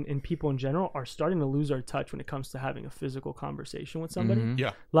 women, and people in general are starting to lose our touch when it comes to having a physical conversation with somebody. Mhm.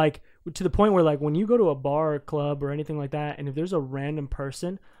 Yeah. Like to the point where like when you go to a bar or club or anything like that, and if there's a random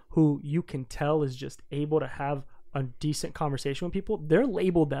person who you can tell is just able to have a decent conversation with people, they're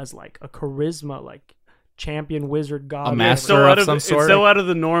labeled as like a charisma, like champion, wizard, god, A whatever. master So of out of some it's sort. so out of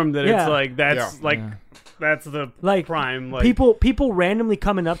the norm that Yeah. it's like that's Yeah. like Yeah. that's the Like prime. Like people randomly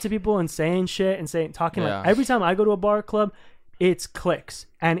coming up to people and saying shit and talking Yeah. like every time I go to a bar or club, it's clicks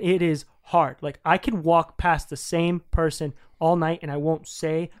and it is hard. Like I can walk past the same person all night and I won't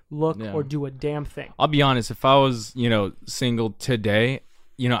say, look, Yeah. or do a damn thing. I'll be honest. If I was, single today,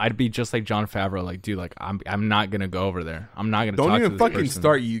 I'd be just like John Favreau. Like, dude, like I'm not gonna go over there. I'm not gonna. Don't talk to even this fucking person.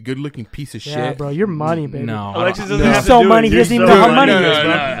 start, you good-looking piece of Yeah, shit. bro, you're money, baby. No, Alexis doesn't No. have He's to so do money, it. he You're doesn't even so know how money. money is, No,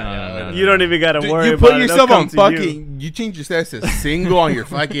 bro. no, no. You don't even gotta Dude, worry you about put it. yourself They'll on come to you. fucking. You change your status to single on your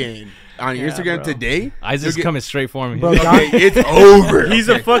fucking on your Yeah, Instagram bro. today. Isaac's You'll get- coming straight for me. Bro, Okay, it's over. He's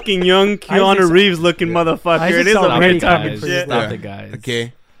a fucking young Keanu Isaac's- Reeves looking motherfucker. Isaac's It is already already coming talking for shit. you. Stop Yeah. it, guys.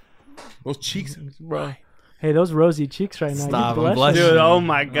 Okay. Those cheeks. Bro. Hey, those rosy cheeks right now. Stop, You I'm blushing. blushing. Dude, oh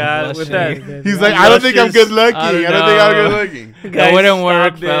my god, with blushing. that. He's like, I don't think I'm Blushes. good looking. I don't I don't think I'm know. good looking. That Guys, wouldn't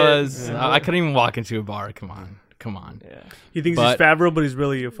work, stop it. fellas. I couldn't even walk into a bar. Come on. Yeah. He thinks But- he's Favreau, but he's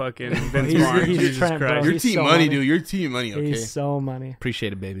really a fucking Vince He's- Vaughn. he's Jesus Trent, bro. Christ. You're He's team so money, money. dude. You're team money. Okay. He's so money.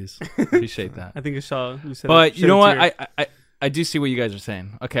 Appreciate it, babies. Appreciate that. I think I saw you said. But it, you know shed a what? tear. I do see what you guys are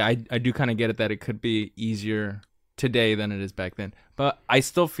saying. Okay, I do kind of get it that it could be easier today than it is back then. But I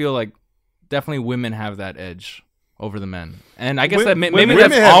still feel like definitely women have that edge over the men. And I guess Wi- that maybe women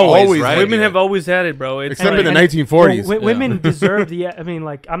that's have always, always right? had Women Yeah. have always had it, bro. It's Except like, in the and- 1940s. Well, Yeah. women deserve the. I mean,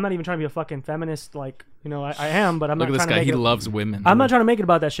 like, I'm not even trying to be a fucking feminist. Like, I am, but I'm Look not at this trying to guy. make He it. loves women. I'm not trying to make it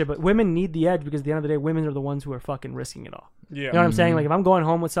about that shit, but women need the edge because at the end of the day, women are the ones who are fucking risking it all. yeah. You know what I'm saying? Like, if I'm going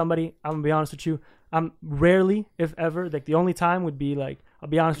home with somebody, I'm gonna be honest with you. I'm rarely, if ever, like the only time would be like, I'll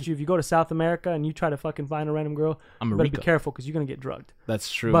be honest with you. If you go to South America and you try to fucking find a random girl, I'm a you better be Rico. careful because you're gonna get drugged. That's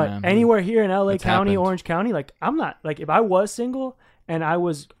true, But man. anywhere here in LA It's County, happened. Orange County, like I'm not like if I was single and I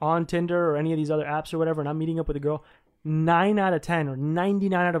was on Tinder or any of these other apps or whatever, and I'm meeting up with a girl, 9 out of 10 or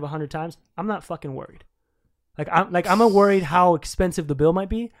 99 out of 100 times, I'm not fucking worried. I'm not worried how expensive the bill might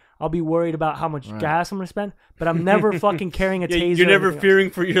be. I'll be worried about how much Right. gas I'm gonna spend, but I'm never fucking carrying a Yeah, taser. you're or never anything fearing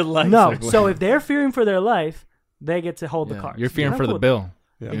for your life. else. No, Exactly. so if they're fearing for their life, they get to hold the Yeah, cards. You're fearing And I'm for the cool with bill.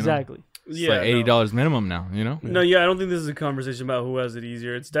 Yeah. that. Exactly. It's Yeah, like $80 minimum now, you know? No, yeah, I don't think this is a conversation about who has it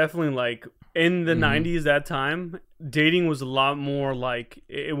easier. It's definitely like in the 90s, that time, dating was a lot more like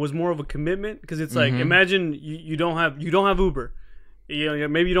it was more of a commitment because it's like Mhm. imagine you don't have Uber. You know,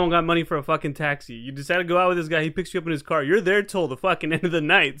 maybe you don't got money for a fucking taxi. You decide to go out with this guy. He picks you up in his car. You're there till the fucking end of the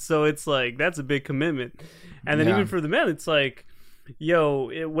night. So it's like, that's a big commitment. And then Yeah. even for the men, it's like,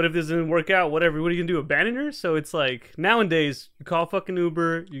 what if this doesn't work out? Whatever. What are you going to do? Abandon her? So it's like, nowadays, you call fucking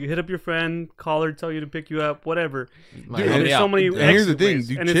Uber. You hit up your friend, call her, tell you to pick you up, whatever. Like, Dude, there's yeah. so many. And here's the exit thing, ways.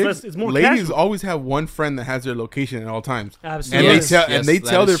 dude, And chicks, it's more ladies casual. always have one friend that has their location at all times. Absolutely. And Yes, yes, they that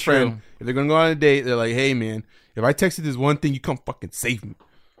tell their is true. friend if they're gonna go on a date, they're like, "Hey, man, if I texted this one thing, you come fucking save me."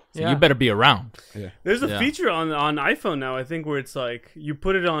 So you better be around. There's a Yeah. feature on iPhone now, I think, where it's like you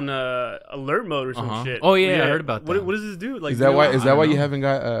put it on alert mode or some Uh-huh. shit. Oh, yeah, I heard about What, that. what does this do? Like, Is that why? Is I that why don't you know. haven't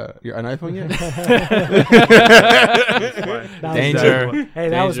got an iPhone yet? That was Danger. good. Hey,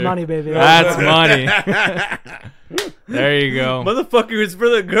 that was Danger. money, baby. That's money. There you go. Motherfucker, it's for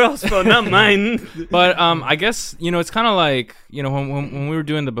the girl's phone, not mine. But I guess it's kind of like when we were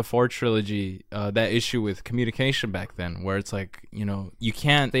doing the Before trilogy, that issue with communication back then, where it's like you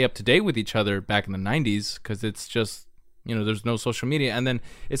can't stay up to date with each other back in the '90s because it's just there's no social media, and then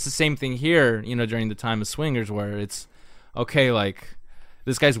it's the same thing here during the time of swingers, where it's okay, like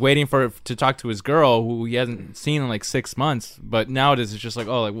this guy's waiting to talk to his girl who he hasn't seen in like 6 months, but nowadays it's just like,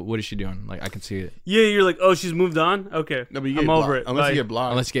 oh, like what is she doing? Like I can see it Yeah, you're like, oh, she's moved on? Okay. No, but you I'm get over blocked. it. Unless Bye. you get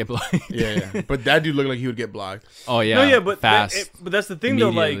blocked. unless you get blocked. yeah. But that dude looked like he would get blocked. Oh yeah. No, yeah, but fast. but that's the thing though.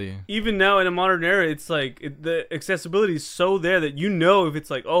 Like Immediately. even now in a modern era, it's like the accessibility is so there that if it's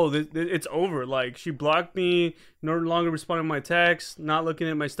like, oh, it's over. Like she blocked me, no longer responding to my texts, not looking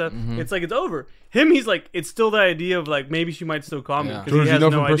at my stuff. Mm-hmm. It's like it's over. Him, he's like, it's still the idea of like maybe she might still call me Yeah. because George, he you has know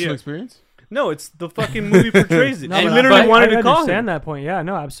no from personal idea. experience? No, it's the fucking movie portrays it. No, She but literally I- wanted I to call him. understand that point. Yeah,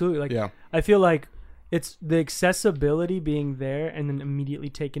 no, absolutely. Like, Yeah. I feel like it's the accessibility being there and then immediately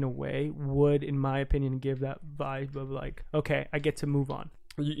taken away would, in my opinion, give that vibe of like, okay, I get to move on.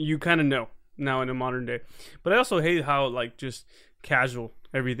 You kind of know now in a modern day, but I also hate how like just casual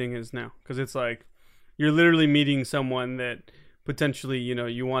everything is now, because it's like you're literally meeting someone that potentially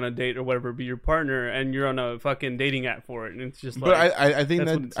you want to date or whatever, be your partner, and you're on a fucking dating app for it, and it's just like. But I think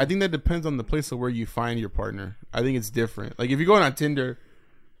that's what that it's- I think that depends on the place of where you find your partner. I think it's different. Like if you're going on Tinder,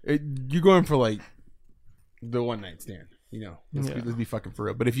 you're going for like the one night stand. Let's be fucking for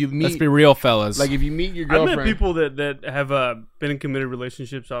real. But if you meet, Let's be real, fellas. like if you meet your I've girlfriend, met people that have been in committed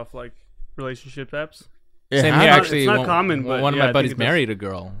relationships off like relationship apps. it Same happens. here, not- actually. it's not one, common, but one of yeah, I my think buddies it does. married a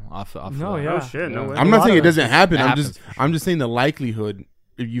girl off. No, that. yeah. Oh shit, no Yeah. way. I'm A not lot saying of it doesn't happen. It I'm happens just for sure. I'm just saying the likelihood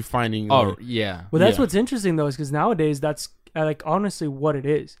of you finding. Oh yeah. Well, that's Yeah. what's interesting though, is because nowadays that's like honestly what it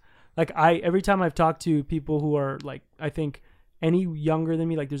is. Like every time I've talked to people who are like, I think any younger than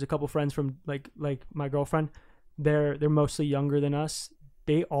me, like there's a couple friends from like my girlfriend, they're mostly younger than us.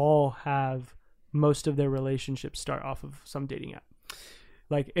 They all have most of their relationships start off of some dating app.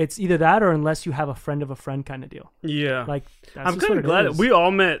 Like it's either that or unless you have a friend of a friend kind of deal. Yeah. Like that's I'm just kind what of it glad is. we all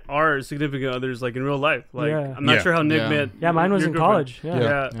met our significant others like in real life. Like Yeah. I'm not Yeah. sure how Nick Yeah. met. Yeah, mine was your in girlfriend. college. Yeah. Yeah.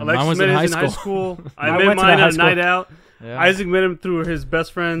 Yeah, Yeah, Alexis mine was met in his high in high school. school. I I met went to mine that at a high night school. out. Yeah. Isaac met him through his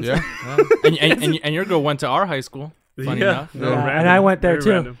best friends. Yeah. and your girl went to our high school. Funny enough. No, Yeah, and random. I went there Very too.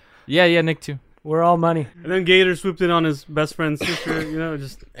 random. Yeah, Nick too. We're all money. And then Gator swooped in on his best friend's sister.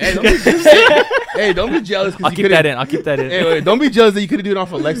 Just Hey, don't be jealous. 'cause I'll you keep could've- that in. I'll keep that in. Hey, wait, don't be jealous that you could have do it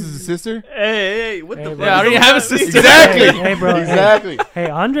off Alexis' sister. hey, what Hey, the bro. fuck? Yeah, I already have a sister. Exactly. Hey, bro. Hey, Exactly. hey,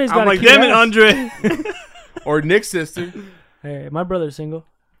 Andre's got I'm a like, cute damn it, ass. Andre. Or Nick's sister. Hey, my brother's single.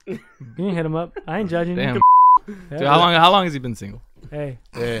 You can hit him up. I ain't judging. Damn. you. Dude, how long has he been single? Hey,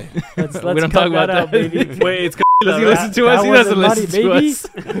 Yeah. let's We don't cut talk about that out, that. baby. Wait, it's Does he right? listen to us? That He wasn't doesn't money,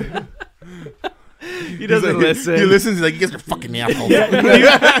 listen to baby. us. He doesn't He listen. listens. He's like, you guys are fucking assholes. You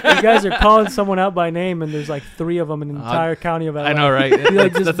guys are calling someone out by name, and there's like 3 of them in the entire county of LA. I know, right?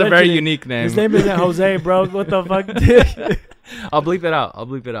 like, just That's a very mention it. unique name. His name isn't Jose, bro. What the fuck? I'll bleep it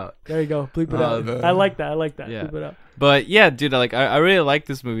out. There you go. Bleep it out. the- I like that. Yeah. Bleep it out. But yeah, dude, like I really like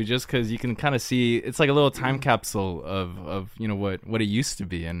this movie just because you can kind of see it's like a little time capsule of what it used to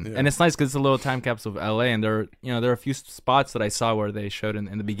be, and it's nice because it's a little time capsule of LA, and there are a few spots that I saw where they showed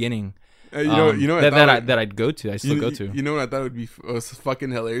in the beginning. You know what that I'd go to. I still go to. You know what I thought would be was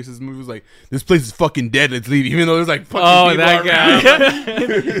fucking hilarious? This movie was like, this place is fucking dead. Let's leave. Even though there's like fucking Oh, people that around.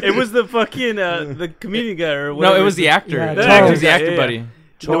 guy. It was the fucking the comedian guy or No, whatever. it was the actor. Yeah, It Charles. was the actor Yeah, yeah. buddy.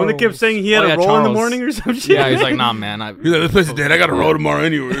 The one that kept saying he had Oh, a yeah, roll in the Charles. morning or some shit. Yeah, he's like, nah, man. He's like, this place is dead. I got to roll tomorrow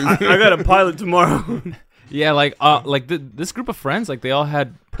anyways. I got a pilot tomorrow. Yeah, this group of friends, like they all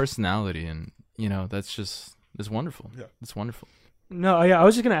had personality, and that's wonderful. Yeah. It's wonderful. No, yeah, I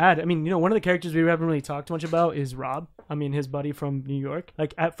was just gonna add. I mean, one of the characters we haven't really talked much about is Rob. I mean, his buddy from New York.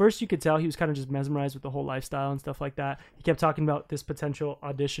 Like at first, you could tell he was kind of just mesmerized with the whole lifestyle and stuff like that. He kept talking about this potential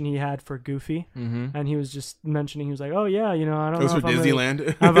audition he had for Goofy, and he was just mentioning he was like, "Oh yeah, I don't It was know for if Disneyland.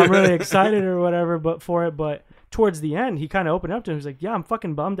 if I'm really excited or whatever, but for it." But towards the end, he kind of opened up to him. He was like, "Yeah, I'm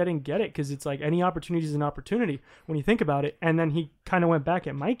fucking bummed I didn't get it because it's like any opportunity is an opportunity when you think about it." And then he kind of went back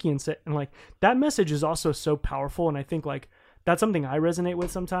at Mikey and said, and like that message is also so powerful, and I think like. That's something I resonate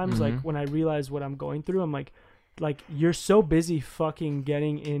with sometimes. Like when I realize what I'm going through, I'm like you're so busy fucking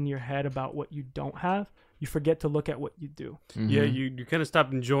getting in your head about what you don't have, you forget to look at what you do. Yeah, you kind of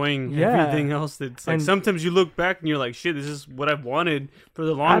stop enjoying Yeah. everything else. That's like And- sometimes you look back and you're like, shit, this is what I've wanted for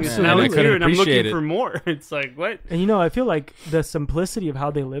the longest. And now Absolutely. it's I couldn't here and I'm appreciate looking it. for more. It's like, what? And I feel like the simplicity of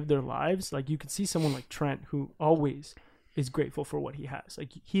how they live their lives, like you could see someone like Trent who always is grateful for what he has. Like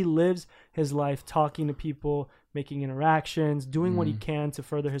he lives his life talking to people, making interactions, doing what he can to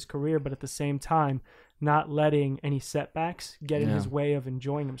further his career, but at the same time, not letting any setbacks get in his way of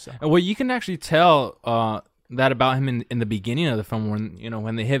enjoying himself. Well, you can actually tell that about him in the beginning of the film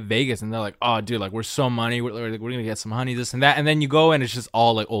when they hit Vegas and they're like, "Oh, dude, like we're so money, we're gonna get some honey, this and that," and then you go and it's just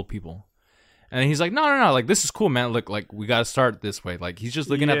all like old people. And he's like, no, like this is cool, man. Look, like we gotta start this way. Like he's just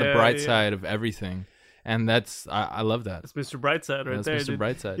looking at the Yeah, bright yeah. side of everything, and that's I love that. That's Mr. Brightside right That's there. Mr. dude.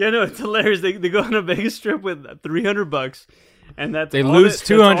 Brightside. Yeah, no, it's hilarious. They go on a Vegas trip with $300, and that's They all lose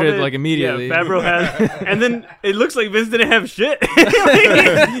that's all 200, that- like, immediately. Yeah, Favreau has, and then it looks like Vince didn't have shit.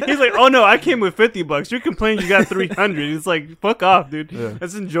 He's like, "Oh no, I came with $50. You're complaining you got 300." It's like, fuck off, dude.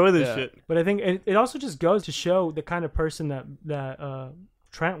 Let's enjoy this Yeah. shit. But I think it also just goes to show the kind of person that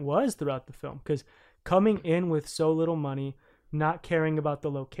Trent was throughout the film. Because coming in with so little money, not caring about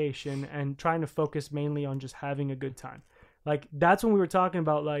the location, and trying to focus mainly on just having a good time. Like, that's when we were talking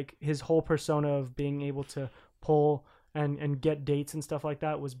about, like, his whole persona of being able to pull and get dates and stuff like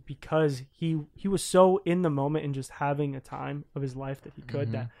that was because he was so in the moment and just having a time of his life that he could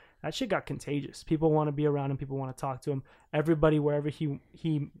that shit got contagious. People want to be around him. People want to talk to him. Everybody, wherever he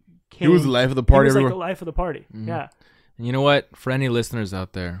came, He was the life of the he party was like everywhere. the life of the party. Yeah. And you know what? For any listeners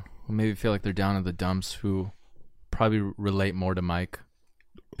out there who maybe feel like they're down in the dumps, who probably relate more to Mike,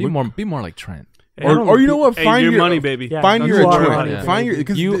 be more like Trent. Or you know what? Hey, Find your your money, baby. Yeah, Find you your are Trent. money, Yeah. Find baby. your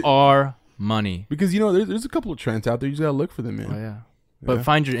because You are money. because there's a couple of Trents out there. You just gotta look for them, man. Oh yeah. But Yeah.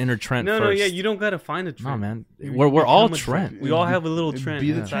 find your inner Trent No, first. no, yeah, you don't gotta find a Trent. No, man. You We're all become a Trent. We all have a little Trent.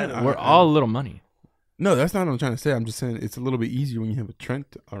 Be the inside Trent. of us. We're all a little money. No, that's not what I'm trying to say. I'm just saying it's a little bit easier when you have a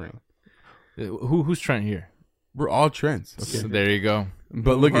Trent around. Who's Trent here? We're all Trents. So Okay. there you go.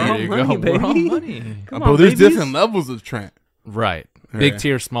 But look We're at all There you money, go. We're all baby. money. Come but on, there's babies. different levels of Trent. Right. Big Yeah.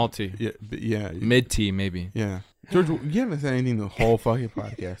 tier, small T. Yeah, yeah, Mid T, maybe. yeah. George, you haven't said anything the whole fucking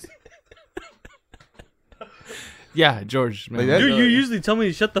podcast. Yeah, George. Man. Like that- Dude, you usually tell me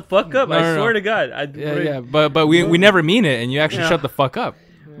to shut the fuck up. No, I no, swear no. to God. Yeah. But we never mean it, and you actually Yeah. shut the fuck up.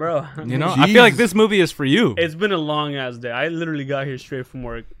 Bro. You know, I feel like Jeez. this movie is for you. It's been a long ass day. I literally got here straight from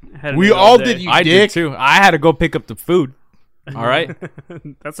work. Had a We day all day. did, you I dick. did too. I had to go pick up the food. All right.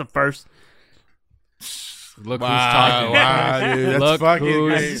 That's a first. Look Wow, who's talking. wow, dude, that's Look fucking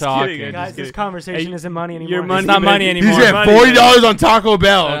who's great. Just talking. kidding, Guys, Just this kidding. conversation Hey, isn't money anymore. your money, It's not money baby. He anymore. said Money, $40 on Taco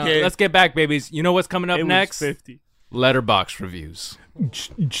Bell. Okay. Let's get back, babies. You know what's coming up It was next? 50. Letterbox reviews.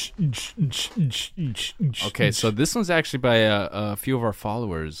 Okay, so this one's actually by a few of our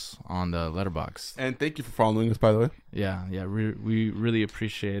followers on the Letterbox. And thank you for following us, by the way. Yeah, we really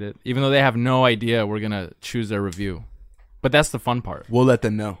appreciate it. Even though they have no idea we're gonna choose their review, but that's the fun part, We'll let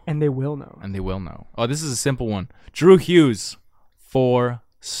them know. And they will know. and they will know. Oh, this is a simple one. Drew Hughes, 4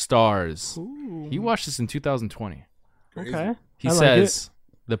 stars. He watched this in 2020. Okay. He I like says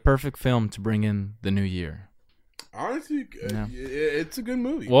the perfect film to bring in the new year. Honestly, Yeah. it's a good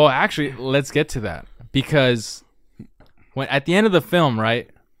movie. Well, actually, let's get to that because when at the end of the film, right,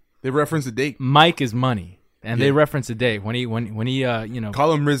 They reference a date. Mike is money, and they Yeah. reference a date when he you know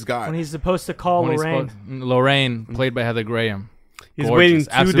Call him Riz When God. he's supposed to call when he's Lorraine. Lorraine, played by Heather Graham. He's Gorgeous, waiting 2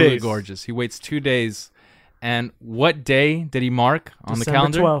 absolutely days. gorgeous. He waits 2 days, and what day did he mark on the December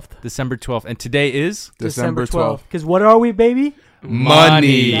calendar? 12th. December 12th, and today is December 12th. Because what are we, baby?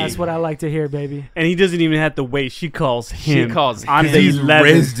 Money. That's what I like to hear, baby. And he doesn't even have to wait. She calls him. She calls on him. the He's 11th.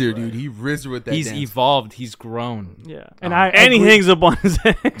 rizzed her, dude. He rizzed her with that he's dance. evolved. He's grown. Yeah. Oh. And I And he agree- hangs up on his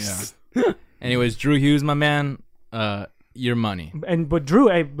ex. Anyways, Drew Hughes, my man, your money. But Drew,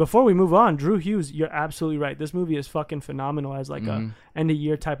 hey, before we move on, Drew Hughes, you're absolutely right. This movie is fucking phenomenal as like a end of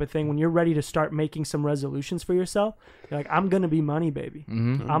year type of thing. When you're ready to start making some resolutions for yourself, you're like, I'm gonna be money, baby.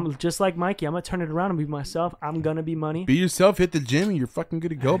 I'm just like Mikey. I'm gonna turn it around and be myself. I'm gonna be money. Be yourself, hit the gym, and you're fucking good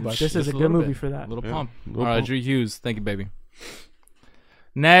to go, bud. This is Just a good little movie bit. for that. Little Yeah. pump. Little All right, pump. Drew Hughes, thank you, baby.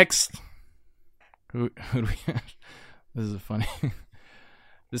 Next. Who do we have? This is funny.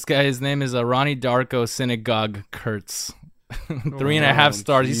 This guy, his name is Ronnie Darko Synagogue Kurtz. 3.5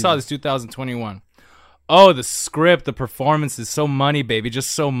 stars. He saw this 2021. Oh, the script, the performance is so money, baby.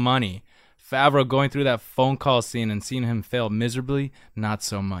 Just so money. Favreau going through that phone call scene and seeing him fail miserably, not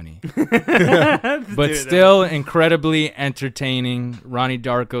so money. But still incredibly entertaining. Ronnie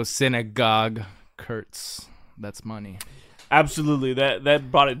Darko Synagogue Kurtz. That's money. Absolutely,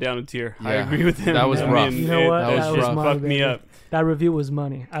 that brought it down a tier. I Yeah. agree with him. That was rough. You know what? That was rough. money, Fucked me baby. up. That review was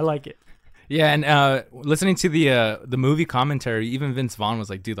money. I like it. Yeah, and listening to the movie commentary, even Vince Vaughn was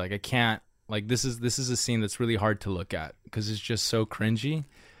like, dude, like I can't, like this is a scene that's really hard to look at because it's just so cringy.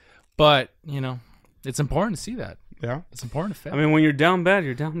 But, you know, it's important to see that. Yeah. It's important to fail. I mean, when you're down bad,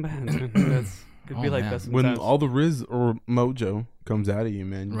 you're down bad. That's could be Oh, like man. that When sometimes. all the Riz or mojo comes out of you,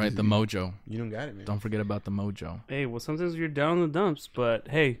 man. right, the mojo. You don't got it, man. Don't forget about the mojo. Hey, well, sometimes you're down in the dumps, but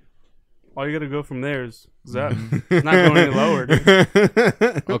hey, all you gotta go from there is up. It's not going any lower.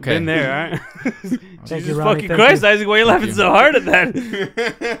 Dude. Okay. Been there, all right? Thank Jesus you, Ronnie. fucking Thank Christ, you. Isaac, why are you laughing so hard at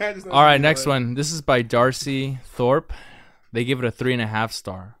that? All right, next one. This is by Darcy Thorpe. They give it a 3.5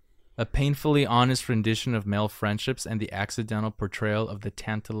 star. A painfully honest rendition of male friendships and the accidental portrayal of the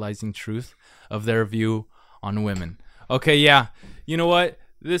tantalizing truth of their view on women. Okay, yeah. You know what?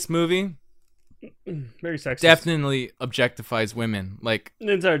 This movie Very sexist. definitely objectifies women, like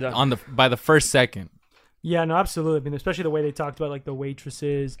The entire time. by the first second. Yeah, no, absolutely. I mean, especially the way they talked about like the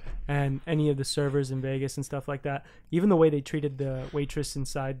waitresses and any of the servers in Vegas and stuff like that. Even the way they treated the waitress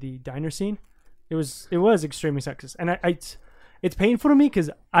inside the diner scene, it was extremely sexist. And it's painful to me because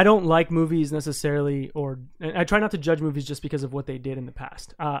I don't like movies necessarily, and I try not to judge movies just because of what they did in the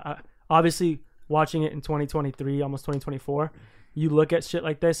past. Obviously, watching it in 2023, almost 2024, you look at shit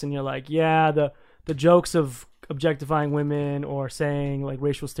like this and you're like, yeah, the jokes of objectifying women or saying like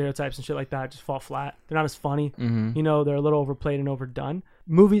racial stereotypes and shit like that just fall flat. They're not as funny. You know, they're a little overplayed and overdone.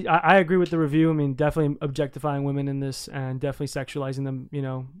 Movies, I agree with the review. I mean, definitely objectifying women in this and definitely sexualizing them. You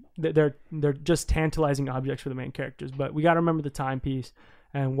know, they're just tantalizing objects for the main characters. But we got to remember the timepiece.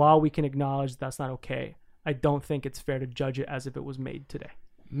 And while we can acknowledge that's not okay, I don't think it's fair to judge it as if it was made today.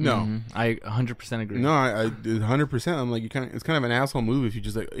 No. Mhm. I 100% agree. No, I 100%. I'm like, it's kind of an asshole move if you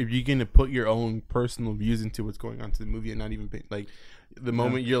just like, if you're going to put your own personal views into what's going on to the movie and not even pay, like the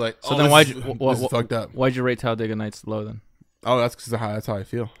moment you're like, So oh, then this why'd is- you, this is fucked up. why'd you rate Talladega Nights low then? Oh, that's how I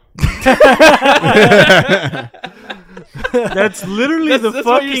feel. That's literally That's the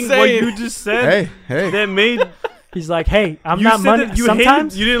what you're fucking what saying. you just said. Hey. That made He's like, hey, I'm you not said money. that you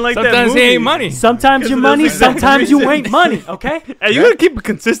Sometimes, hated, you didn't like that Sometimes movie. he ain't money. sometimes you're of those money. exact Sometimes you reasons. ain't money. Okay. Hey, you gotta keep it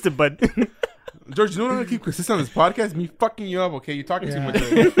consistent, bud. George, you don't want to keep consistent on this podcast? Me fucking you up, okay? You're talking too Yeah. much.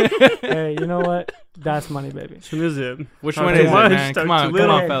 Already. Hey, you know what? That's money, baby. Which one is it? Which Talk one too is it, much, man? talk Come on, too come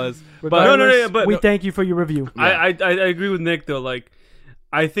little. on, fellas. Regardless, no, yeah, but- we thank you for your review. I agree with Nick though. Like,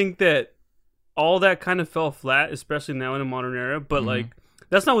 I think that all that kind of fell flat, especially now in a modern era. But like,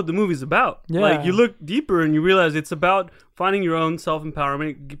 that's not what the movie's about. Yeah. Like, you look deeper and you realize it's about finding your own self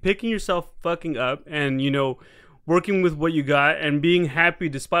empowerment, picking yourself fucking up, and working with what you got and being happy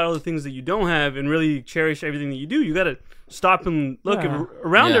despite all the things that you don't have, and really cherish everything that you do. You gotta stop and look Yeah.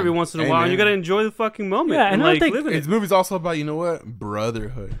 around Yeah. every once in a Hey, while, and man. you gotta enjoy the fucking moment. Yeah, and I like think live in This it. movie's also about, you know what?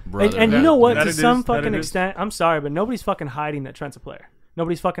 Brotherhood. And you know what? That To it some is, that fucking it is. extent, I'm sorry, but nobody's fucking hiding that Trent's a player.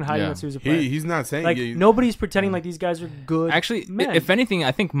 Nobody's fucking hiding Yeah. that Sue's a player. He's not saying Like nobody's pretending like these guys are good. Actually, men. if anything,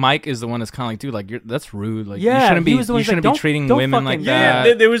 I think Mike is the one that's kind of like, dude, like that's rude. Like, Yeah, you shouldn't he be, was the one you who's like, shouldn't be "Don't- treating don't women fucking-" like Yeah,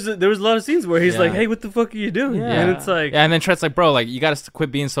 that. there was a lot of scenes where he's Yeah. like, "Hey, what the fuck are you doing?" Yeah. And it's like, Yeah, and then Trent's like, bro, like you gotta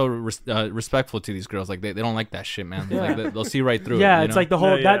quit being so respectful to these girls. Like they don't like that shit, man. Yeah. Like they'll see right through it. yeah, you it's know? like the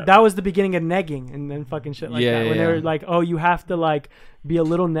whole No, yeah. that was the beginning of negging and then fucking shit like Yeah, that. When yeah, they were yeah. like, oh, you have to like be a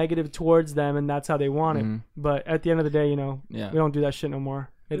little negative towards them, and that's how they want it. Mhm. But at the end of the day, Yeah. we don't do that shit no more.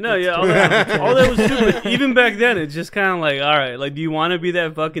 no, It's yeah, all totally that, arbitrary. all that was stupid. Even back then, it's just kind of like, all right, like, do you want to be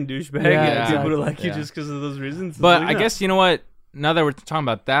that fucking douchebag Yeah, and people exactly. to like you Yeah. just because of those reasons? It's But like, I no. guess you know what? Now that we're talking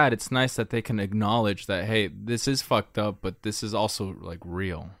about that, it's nice that they can acknowledge that, hey, this is fucked up, but this is also like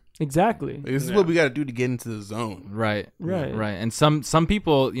real. Exactly. This is Yeah. what we got to do to get into the zone. Right. Right. Right. And some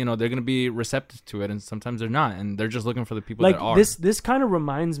people, they're going to be receptive to it, and sometimes they're not, and they're just looking for the people Like that are. this kind of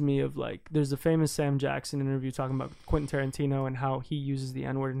reminds me of like there's a famous Sam Jackson interview talking about Quentin Tarantino and how he uses the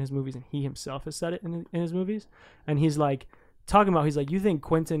N-word in his movies, and he himself has said it in his movies. And he's like you think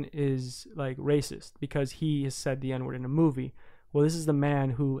Quentin is like racist because he has said the N-word in a movie. Well, this is the man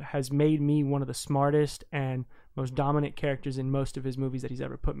who has made me one of the smartest and most dominant characters in most of his movies that he's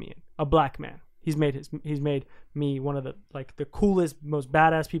ever put me in. A black man. He's made me one of the coolest, most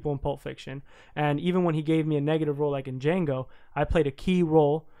badass people in Pulp Fiction. And even when he gave me a negative role, like in Django, I played a key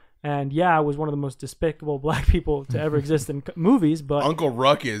role. And yeah, I was one of the most despicable black people to ever exist in movies. But Uncle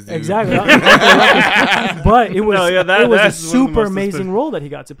Ruckus, dude. exactly, but it was it was a that's one of the super most amazing despicable. role that he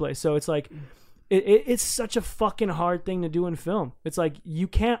got to play. So it's like. It's such a fucking hard thing to do in film. It's like you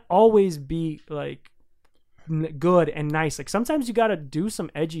can't always be like good and nice. Like sometimes you got to do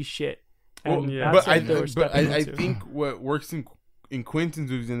some edgy shit. And yeah. that's But what they were stepping I into. think what works in Quentin's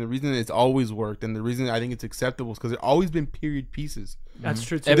movies, and the reason it's always worked, and the reason I think it's acceptable, is because they've always been period pieces. That's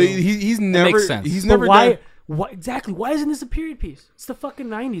true too. He's never. makes sense. He's But never why? done. Why exactly? Why isn't this a period piece? It's the fucking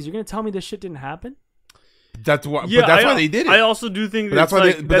 90s. You're gonna tell me this shit didn't happen? That's why. Yeah, but that's why they did it. I also do think but that's it's why.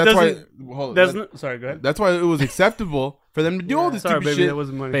 like, They, that but that's why. doesn't. Hold on. Doesn't. Sorry, go ahead. That's why it was acceptable for them to do all this Sorry, stupid baby, shit. that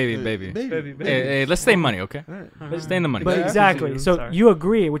wasn't money. Baby. Baby. Hey, let's stay money, okay? Alright. Let's stay in the money. But Yeah, exactly. I'm So sorry. you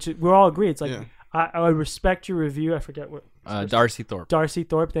agree, which we all agree. It's like Yeah. I respect your review. I forget what. Darcy Thorpe. Darcy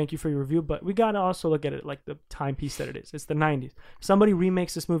Thorpe, thank you for your review. But we gotta also look at it like the timepiece that it is. It's the 90s. Somebody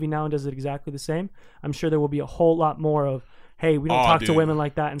remakes this movie now and does it exactly the same. I'm sure there will be a whole lot more of, hey, we don't Oh, talk to dude. women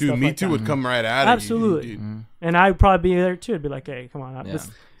like that and Dude, stuff Me like Too that. would come right out of Absolutely. you. Dude. Mm. And I'd probably be there too. I'd be like, hey, come on, Yeah.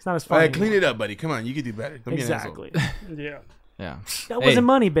 it's not as All funny. right, clean anymore. it up, buddy. Come on, you can do better. Don't be an asshole. Exactly. Yeah. Yeah. That Hey, wasn't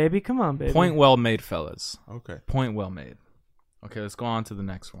money, baby. Come on, baby. Point well made, fellas. Okay. Point well made. Okay, let's go on to the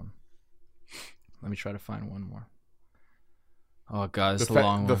next one. Let me try to find one more. Oh god, it's a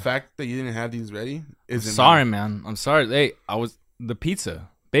long The one. fact that you didn't have these ready isn't Sorry, man. I'm sorry. Hey, I was the pizza,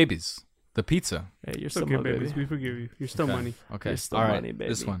 babies. The pizza. Hey, you're It's still okay, my babies. baby. We forgive you. You're still Okay. money. Okay. You're still All right. money, baby.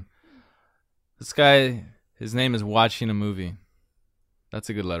 This one. This guy, his name is Watching a Movie. That's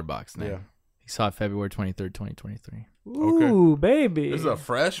a good letterbox name. Yeah. He saw it February 23rd, 2023. Ooh, baby. This is a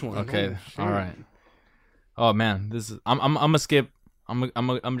fresh one. Okay. Holy shit. All right. Oh man, this is I'm gonna skip.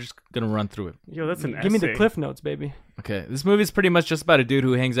 I'm just gonna run through it. Yo, that's an Give me the essay. cliff notes, baby. Okay, this movie is pretty much just about a dude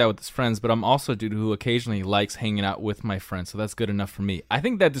who hangs out with his friends, but I'm also a dude who occasionally likes hanging out with my friends, so that's good enough for me. I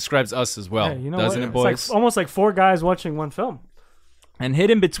think that describes us as well, Hey, you know doesn't what? it, boys? It's like, almost like four guys watching one film. And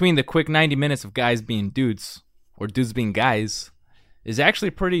hidden between the quick 90 minutes of guys being dudes, or dudes being guys, is actually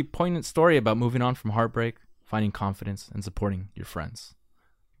a pretty poignant story about moving on from heartbreak, finding confidence, and supporting your friends.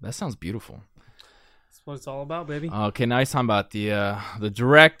 That sounds beautiful. That's what it's all about, baby. Okay, now he's talking about the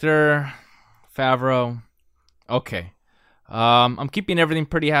director, Favreau. Okay. I'm keeping everything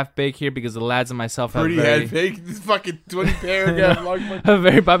pretty half-baked here because the lads and myself have Pretty very, head fake. This fucking 20 paragraph long. a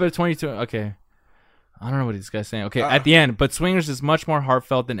very popular 22. Okay. I don't know what this guy's saying. Okay, at the end, but Swingers is much more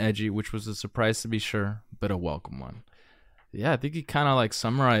heartfelt than edgy, which was a surprise to be sure, but a welcome one. Yeah, I think he kind of like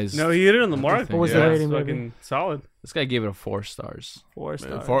summarized. No, he hit it on the mark. What was the Yeah, rating, it's baby? fucking solid. This guy gave it a 4 stars. 4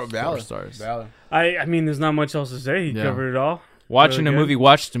 stars. Valid. stars. Valid. I mean, there's not much else to say. He Yeah. covered it all. Watching Really a good. movie,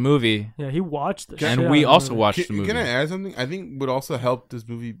 watched the movie, Yeah, he watched the shit and out we of the also movie. watched the Can, movie. can I add something? I think would also help this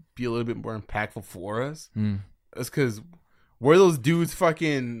movie be a little bit more impactful for us. That's because we're those dudes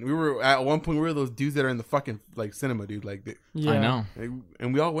fucking. We were at one point. We were those dudes that are in the fucking like cinema, dude. Like, Yeah. I know.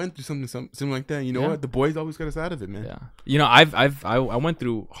 and we all went through something similar like that. You know Yeah. what? The boys always got us out of it, man. Yeah, you know, I went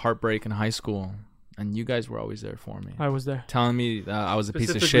through heartbreak in high school, and you guys were always there for me, I was there. telling me I was a piece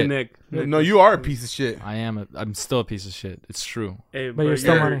of Specifically shit. Nick. No, you are a piece of shit. I'm still a piece of shit. It's true. Hey, But you're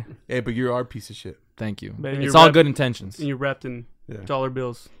still you're- money. Hey, but you are a piece of shit. Thank you. Baby. And It's you're all rep- good intentions. And you're wrapped in Yeah. dollar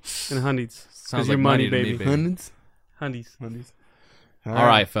bills and hundies. Sounds you're like money, money to baby. me, baby. Hundreds. Hundies. All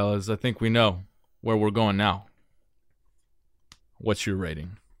right, fellas. I think we know where we're going now. What's your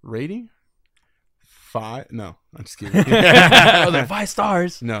rating? Rating 5. No, I'm just kidding. I was like 5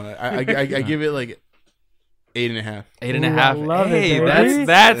 stars. No, I give it like 8.5. 8.5. Ooh, I love it, Hey, baby.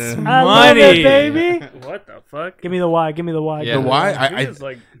 that's Yeah. I love money, it, baby. What the fuck? Give me the why. Give me the why. Yeah. give me The why? why. I It's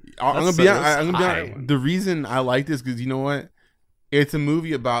like I'm gonna That's be a- honest. I'm gonna be that's honest. high. The reason I like this because you know what? It's a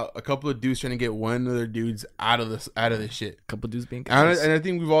movie about a couple of dudes trying to get one of their dudes out of this shit. couple dudes being And guys. I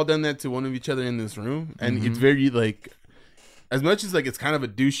think we've all done that to one of each other in this room, and Mm-hmm. it's very like, as much as like it's kind of a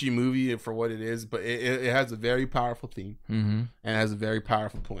douchey movie for what it is, but it has a very powerful theme Mm-hmm. and it has a very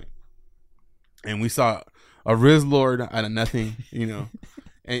powerful point. And we saw a Riz Lord out of nothing, you know.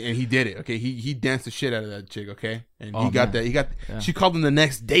 And he did it, okay. He danced the shit out of that chick, okay. And Oh, he got man. that. He got. Yeah. She called him the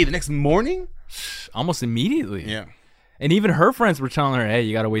next day, the next morning. Almost immediately. Yeah. And even her friends were telling her, "Hey,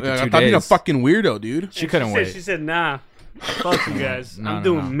 you gotta wait the I 2 thought being a days." fucking weirdo, dude. She couldn't wait. She said, "Nah, fuck you guys. No, I'm no,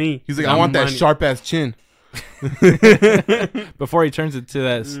 doing no. me." He's like, I'm I want that money." sharp ass chin, Before he turns into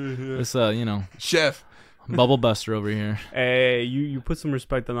that, Mm-hmm. this, you know, chef. Bubble Buster over here. Hey, you put some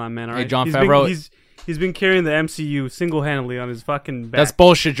respect on that man. All Hey, right, Jon He's Favreau- been, he's been carrying the MCU single-handedly on his fucking back. That's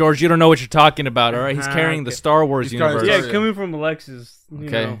bullshit, George. You don't know what you're talking about. All right, he's carrying the Okay. Star Wars He's carrying- universe. yeah, coming from Alexis. You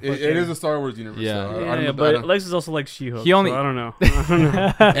Okay. know, It is a Star Wars universe. Yeah. so yeah, I don't, but I don't, Alexis also likes She-Hulk. He only- so I don't know. I don't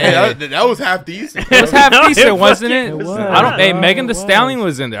know. hey, that was half decent. It was half No, decent, it wasn't it? It was. I don't. Hey, It Megan the was. Stallion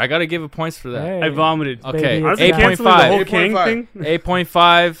was in there. I gotta give it points for that. Hey, I vomited. Okay, Baby, Honestly, it's canceling the 8.5. whole Kang 8.5. thing.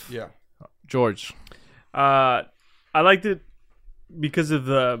 8.5. Yeah. George. I liked it because of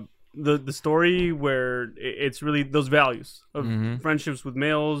the story where it's really those values of friendships with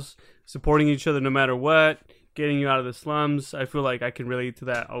males, supporting each other no matter what, getting you out of the slums. I feel like I can relate to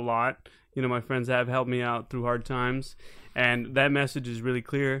that a lot. You know, my friends have helped me out through hard times, and that message is really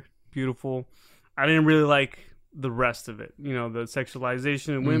clear, beautiful. I didn't really like the rest of it. You know, the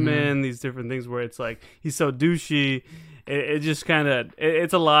sexualization of women, these different things where it's like he's so douchey. It just kind of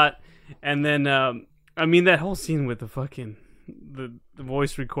it's a lot. And then I mean that whole scene with the fucking the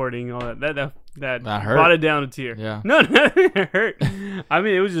voice recording, all that That hurt. brought it down a tier. Yeah. No, it hurt. I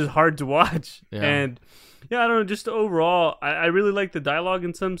mean, it was just hard to watch. Yeah. And yeah, I don't know. Just overall, I really like the dialogue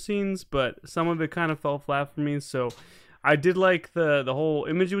in some scenes, but some of it kind of fell flat for me. So I did like the whole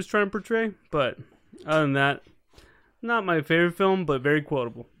image he was trying to portray, but other than that, not my favorite film, but very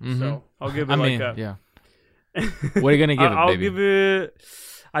quotable. So I'll give it yeah. What are you gonna give it, I'll baby? give it.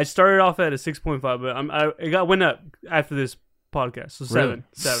 I started off at a 6.5, but it went up after this podcast. So Really?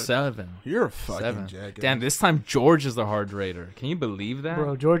 7. 7. You're a fucking 7. jackass. Damn, this time George is the hard rater. Can you believe that?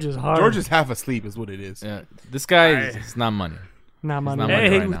 bro, George is hard. George is half asleep, is what it is. Yeah, this guy is not money. not money. not Hey, money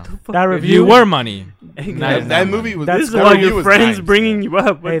Hey, right what now. the fuck? that If review. you were money, Hey, now guys, you're That not movie money. was. That's this is that why review your was friends nice, bringing man. you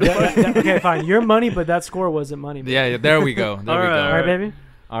up. Hey, okay, fine. Your money, but that score wasn't money. Baby. Yeah, there we go. There we All go. All right, baby.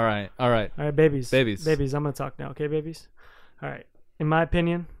 All right. All right, babies. Babies. Babies. I'm gonna talk now. Okay, babies. All right. In my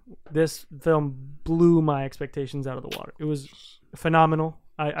opinion, this film blew my expectations out of the water. It was phenomenal.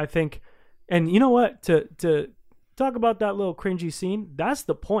 I think, and you know what? To talk about that little cringy scene, that's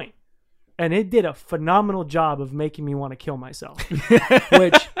the point. And it did a phenomenal job of making me want to kill myself.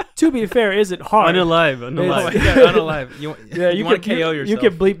 Which, to be fair, isn't hard. Unalive. Unalive. You want to KO yourself. You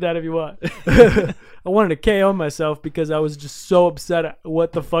can bleep that if you want. I wanted to KO myself because I was just so upset at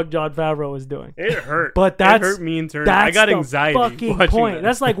what the fuck Jon Favreau was doing. It hurt. But it that's hurt me in turn. That's I got the anxiety. fucking watching point. that.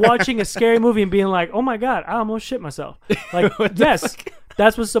 That's like watching a scary movie and being like, "Oh my god, I almost shit myself." Like, yes,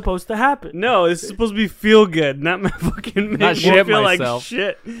 that's what's supposed to happen. No, it's supposed to be feel good, not my fucking make Not me shit feel myself. like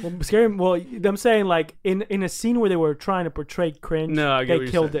shit. Well, scary. Well, I'm saying like in a scene where they were trying to portray cringe, No, I get what they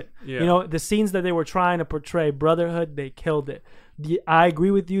you're killed saying. it. Yeah. You know, the scenes that they were trying to portray brotherhood, they killed it. I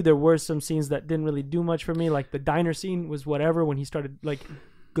agree with you. There were some scenes that didn't really do much for me. Like the diner scene was whatever when he started like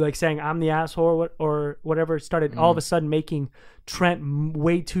saying I'm the asshole or whatever. Started all of a sudden making Trent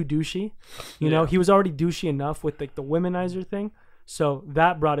way too douchey. You know, he was already douchey enough with like the womanizer thing. So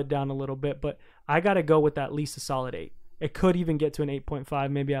that brought it down a little bit. But I got to go with at least a solid 8. It could even get to an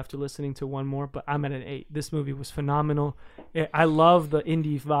 8.5 maybe after listening to one more, but I'm at an 8. This movie was phenomenal. I love the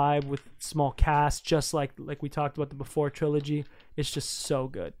indie vibe with small cast, just like we talked about the Before trilogy. It's just so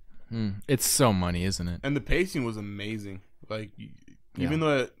good. It's so money, isn't it? And the pacing was amazing. Like, even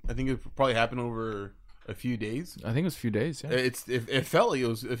though I think it probably happened over a few days, I think it was a few days. Yeah. it felt like it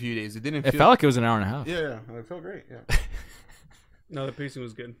was a few days. It didn't. It felt like it was an hour and a half. Yeah, it felt great. Yeah. No, the pacing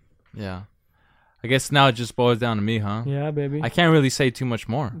was good. Yeah. I guess now it just boils down to me, huh? Yeah, baby. I can't really say too much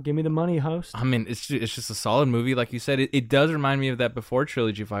more. Give me the money, host. I mean, it's just a solid movie. Like you said, it does remind me of that Before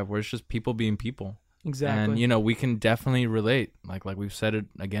trilogy vibe where it's just people being people. Exactly. And, we can definitely relate. Like we've said it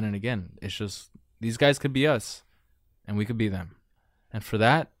again and again. It's just, these guys could be us, and we could be them. And for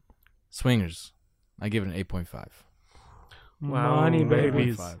that, Swingers, I give it an 8.5. Wow, Money, baby.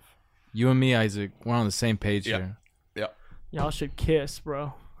 babies. 8.5. You and me, Isaac, we're on the same page here. Y'all should kiss,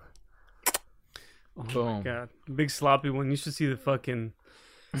 bro. Oh Boom. my god, big sloppy one. You should see the fucking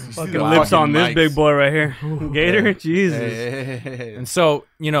the lips fucking on this mics. big boy right here. Gator, Jesus. Hey. And so,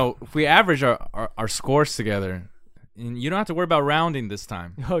 if we average our scores together, and you don't have to worry about rounding this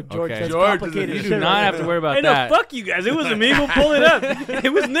time. Oh, George, Okay. that's George complicated is a- You shit do right not have there. to worry about Hey, that. no, fuck you guys. It wasn't me. We'll pull it up.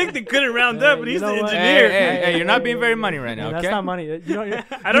 It was Nick that couldn't round up, but you he's the know what? engineer. Hey, you're not being very money right now, Yeah, okay? that's not money. You know,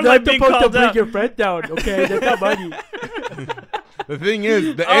 I don't you're like not being supposed to called bring out. your friend down, okay? That's not money. The thing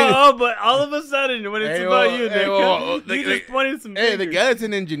is, But all of a sudden, when it's Hey, about well, you, hey, Nick, well, you just pointed some hey, the fingers. guy's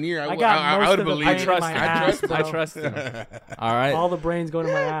an engineer. I got I most would of the believe. brain I in trust my him. ass, trust bro. I trust him. All right. All the brains going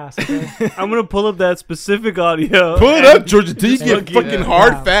to my ass. Okay? I'm gonna pull up that specific audio. Pull it up, Georgia. Till you Hey, get yeah. fucking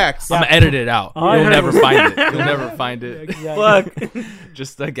hard Yeah. facts. I'm gonna edit it out. Oh, You'll yeah. never find it. You'll never find it. Exactly. Fuck.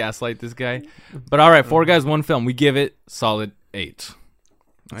 Just to gaslight this guy. But all right, 4 guys, 1 film. We give it solid 8.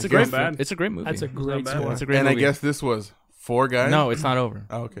 It's a guess- great. bad. It's a great movie. That's a great bad. score. It's a great And I movie. guess this was 4 guys. No, it's not over.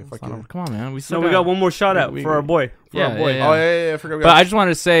 Oh, okay. It's Fuck not you. over. Come on, man. We So still we got one more shout out we- for our boy. For Yeah, our boy. yeah, Oh yeah. I forgot. We But got- I just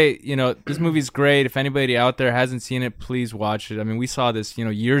wanted to say, this movie's great. If anybody out there hasn't seen it, please watch it. I mean, we saw this,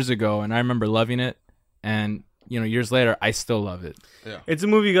 years ago, and I remember loving it. And years later, I still love it. It's a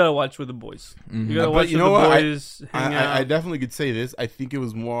movie you gotta watch with the boys. Mhm. You gotta But watch you with know the what? boys. hang out. I definitely could say this. I think it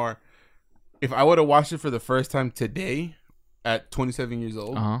was more. If I would have watched it for the first time today, at 27 years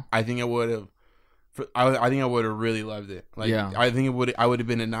old, Uh-huh. I think I would have. I think I would have really loved it. Like, Yeah. I think it would. I would have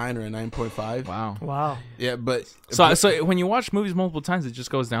been a 9 or a 9.5. Wow. Wow. Yeah, but So when you watch movies multiple times, it just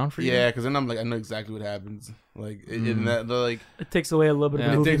goes down for you. yeah, because then I'm like, I know exactly what happens. Like, in that, like, It takes away a little bit Yeah.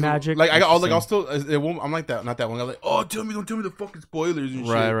 of it movie takes- magic. Like, I'll still. It won't, I'm like that. Not that one. I'm like, oh, don't tell me the fucking spoilers and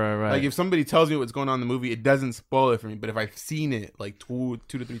shit. Right. Like, if somebody tells me what's going on in the movie, it doesn't spoil it for me. But if I've seen it like two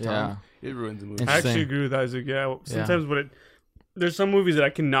to three times, it ruins the movie. I actually Interesting. agree with Isaac. Yeah, sometimes there's some movies that I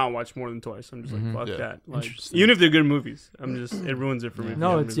cannot watch more than twice. I'm just Mhm. like, fuck Yeah. that. Like, Interesting. even if they're good movies, it ruins it for me.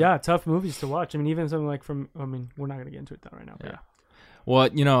 no, for it's some reason. tough movies to watch. I mean, even something like we're not gonna get into it right now. But Yeah. Well,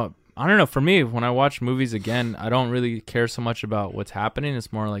 I don't know. For me, when I watch movies again, I don't really care so much about what's happening.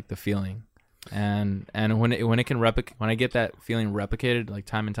 It's more like the feeling, and when it can when I get that feeling replicated like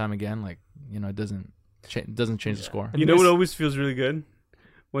time and time again, like it doesn't change the score. You know what always feels really good?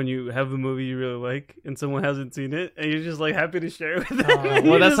 When you have a movie you really like and someone hasn't seen it, and you're just like happy to share it with them. Well,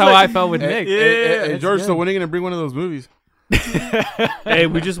 Well, that's how I felt with Hey, Nick. hey, that's George. good. So when are you gonna bring one of those movies? Hey,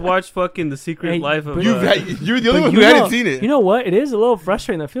 we just watched fucking The Secret Hey, Life of. but You're the only But one you who hadn't know- seen it. You know what? It is a little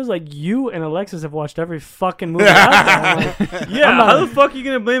frustrating. It feels like you and Alexis have watched every fucking movie out there. I'm like, yeah, I'm not- how the fuck are you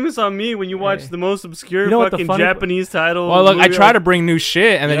gonna blame this on me when you watch Hey. the most obscure You know what the fucking funny- Japanese title? Well, look, I movie try to bring new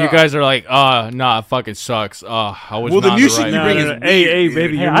shit, and then you Yeah. guys are like, nah, it fucking sucks. I was Well, the not new the shit right you No, bring guy." is no, no. Hey, weird.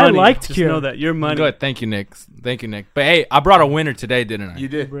 baby, Hey, your I money. liked Just Kira. know that your money. Good, thank you, Nick. But hey, I brought a winner today, didn't I? You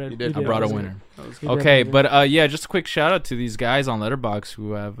did. Brett, You did. I Yeah, brought a that was winner. You Okay, definitely but yeah, just a quick shout out to these guys on Letterboxd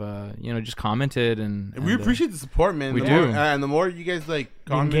who have just commented and We appreciate the support, man. we The do. more, and the more you guys like did. The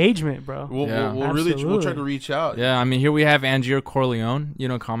comment, engagement, bro. we'll Yeah. we'll try Absolutely. to reach out. Yeah, I mean, here we have Angier Corleone,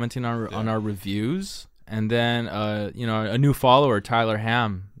 commenting on our reviews, and then a new follower, Tyler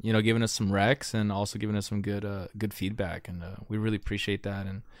Ham, giving us some recs and also giving us some good feedback, and we really appreciate that.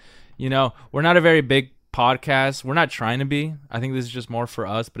 And we're not a very big podcast. We're not trying to be. I think this is just more for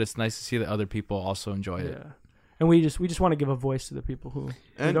us, but it's nice to see that other people also enjoy it. Yeah. And we just want to give a voice to the people who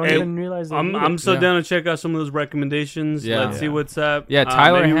And- don't Hey, even realize they need I'm it. so Yeah. down to check out some of those recommendations. Yeah. Let's see what's up. Yeah,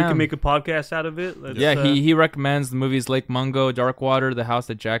 Tyler maybe we Ham. can make a podcast out of it. Let's, Yeah, he recommends the movies Lake Mungo, Dark Water, The House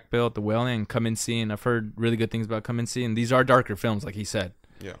That Jack Built, The Wailing, and Come and See. And I've heard really good things about Come and See. And these are darker films, like he said.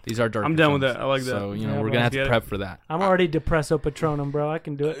 Yeah. These are darker I'm down with films. that. I like that. So, Yeah, we're bro. going to have to Get it. prep for that. I'm already depresso Patronum, bro. I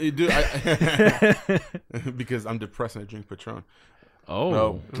can do it. because I'm depressed and I drink Patron. Oh.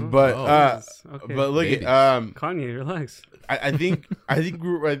 No, Oh. but Oh, okay. but look Babies. at Kanye, relax. I think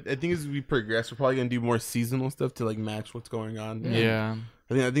as we progress, we're probably gonna do more seasonal stuff to like match what's going on. Yeah.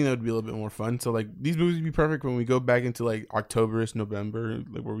 I think that would be a little bit more fun. So like these movies would be perfect when we go back into like Octoberish, November,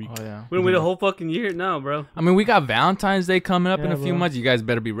 like where we. Oh, yeah. We're gonna wait a whole fucking year now, bro. I mean, we got Valentine's Day coming up in Yeah, a few bro. months. You guys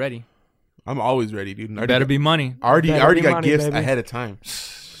better be ready. I'm always ready, dude. Better be money. I already Better be got money, gifts baby. ahead of time.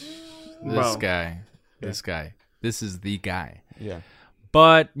 This Bro. guy. This guy. This is the guy. Yeah.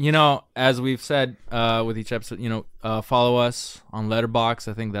 But, as we've said with each episode, follow us on Letterboxd.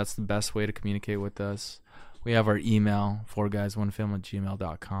 I think that's the best way to communicate with us. We have our email,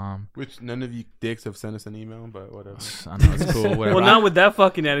 4guys1film@gmail.com. Which none of you dicks have sent us an email, but whatever. I know it's cool. Whatever. Well, not with that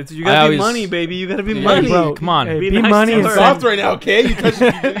fucking attitude. You I gotta always- be money, baby. You gotta be Yeah, money. bro. Come on. Hey, Be be nice money to and her. send- Soft right now, okay? You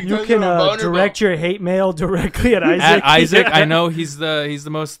You can direct your hate mail directly at Isaac. At Isaac, I know he's the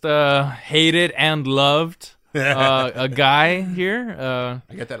most hated and loved a guy here.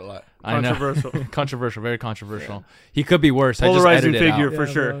 I get that a lot. I know. Controversial. Controversial, very controversial. He could be worse. I Polarizing just edited figure out. for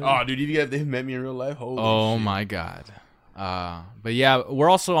Yeah, sure. bro. Oh, dude, you guys they met me in real life. Holy Oh shit. my god. But yeah, we're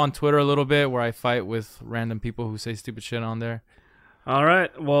also on Twitter a little bit where I fight with random people who say stupid shit on there. All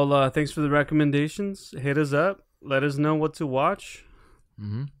right. Well, thanks for the recommendations. Hit us up. Let us know what to watch.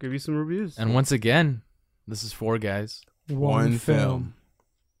 Hmm. Give you some reviews. And once again, this is 4 guys. One film.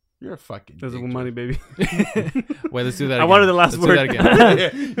 You're a fucking. There's dick, money, baby. Wait, let's do that again. I wanted the last Let's word. do that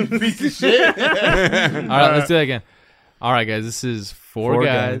again. You piece of shit. All right, let's do that again. All right, guys, this is 4 Four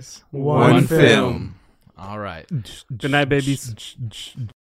guys. One film. All right. Good night, babies.